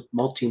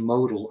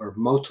multimodal or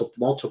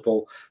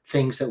multiple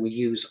things that we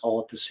use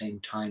all at the same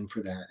time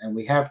for that. And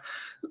we have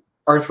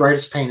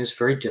arthritis pain is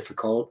very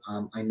difficult.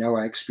 I know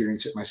I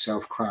experience it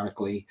myself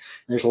chronically.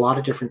 There's a lot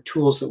of different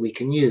tools that we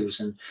can use.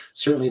 And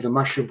certainly the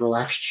mushroom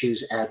relaxed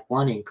chews add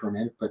one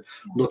increment, but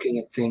looking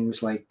at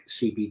things like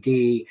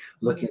CBD,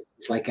 looking at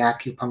things like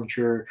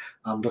acupuncture,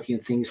 looking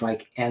at things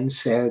like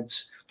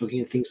NSAIDs, looking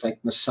at things like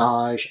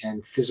massage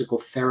and physical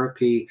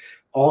therapy,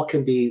 all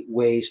can be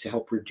ways to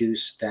help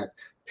reduce that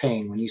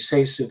pain. When you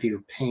say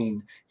severe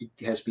pain, it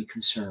has to be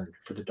concerned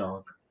for the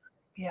dog.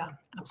 Yeah,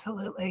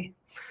 absolutely.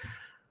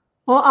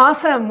 Well,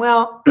 awesome.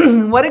 Well,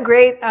 what a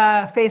great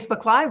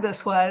Facebook Live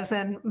this was.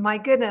 And my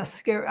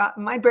goodness,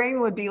 my brain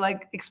would be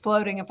like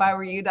exploding if I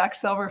were you, Doc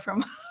Silver,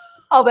 from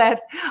all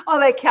that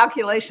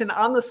calculation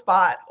on the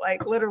spot,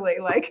 like literally,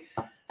 like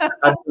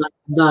I'm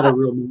not a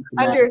real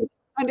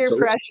under so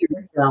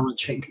pressure.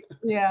 Challenging.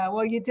 Yeah,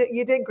 well, you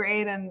did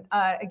great. And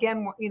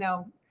again,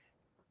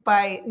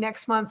 by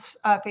next month's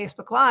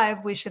Facebook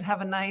Live, we should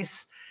have a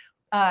nice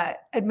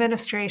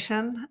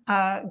administration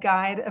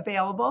guide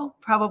available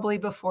probably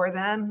before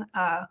then.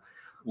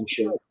 I'm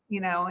sure.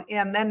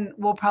 And then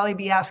we'll probably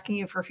be asking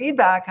you for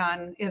feedback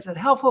on, is it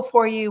helpful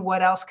for you?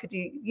 What else could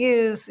you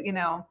use?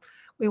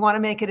 We want to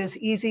make it as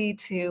easy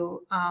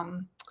to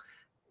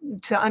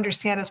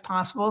understand as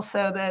possible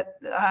so that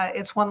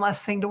it's one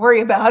less thing to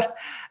worry about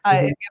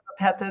if you have a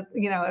pet that,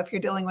 if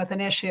you're dealing with an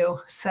issue.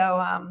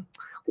 So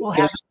we'll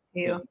have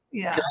you.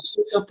 Yeah. Can I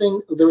say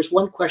something? There was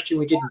one question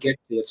we didn't get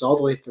to. It's all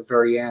the way at the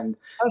very end.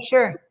 Oh,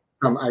 sure.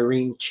 From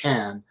Irene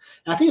Chan.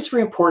 And I think it's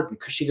very important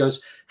because she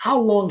goes, how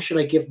long should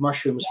I give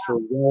mushrooms for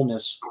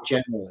wellness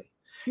generally?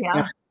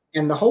 Yeah.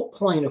 And the whole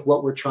point of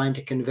what we're trying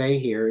to convey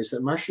here is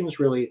that mushrooms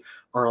really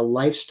are a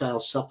lifestyle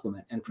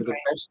supplement. And for the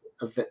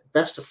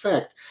best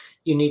effect,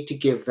 you need to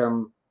give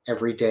them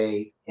every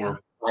day or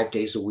 5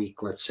 days a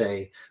week, let's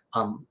say,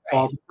 all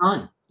the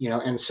time.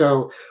 And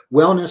so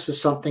wellness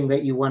is something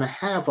that you want to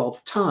have all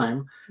the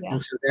time. Yeah.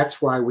 And so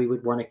that's why we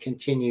would want to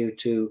continue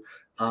to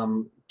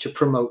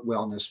promote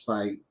wellness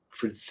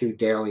through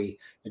daily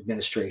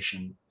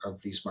administration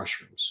of these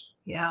mushrooms.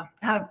 Yeah,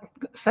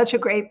 such a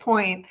great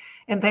point.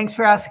 And thanks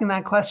for asking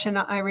that question,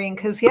 Irene,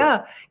 because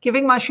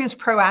giving mushrooms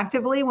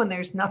proactively when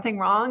there's nothing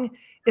wrong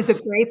is a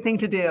great thing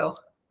to do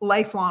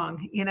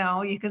lifelong.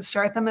 You can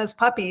start them as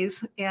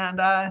puppies and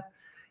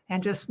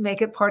just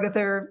make it part of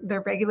their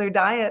regular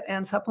diet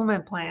and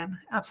supplement plan.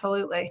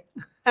 Absolutely.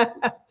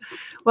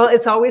 Well,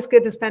 it's always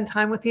good to spend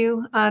time with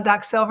you,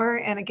 Doc Silver.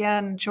 And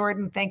again,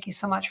 Jordan, thank you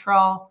so much for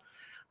all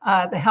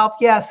the help.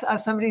 Yes,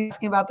 somebody's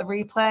asking about the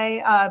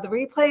replay. The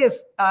replay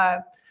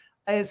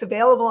is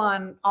available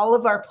on all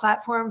of our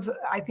platforms,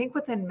 I think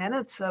within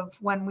minutes of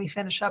when we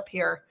finish up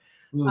here.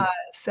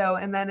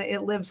 And then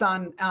it lives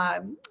on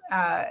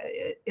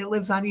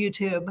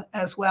YouTube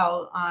as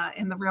well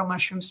in the Real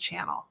Mushrooms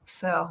channel.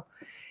 So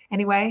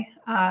anyway,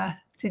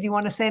 did you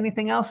want to say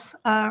anything else,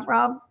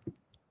 Rob?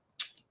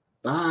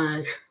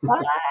 Bye.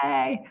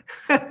 Bye.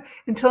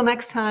 Until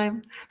next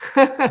time.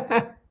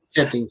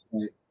 Chatting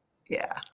tonight. Yeah.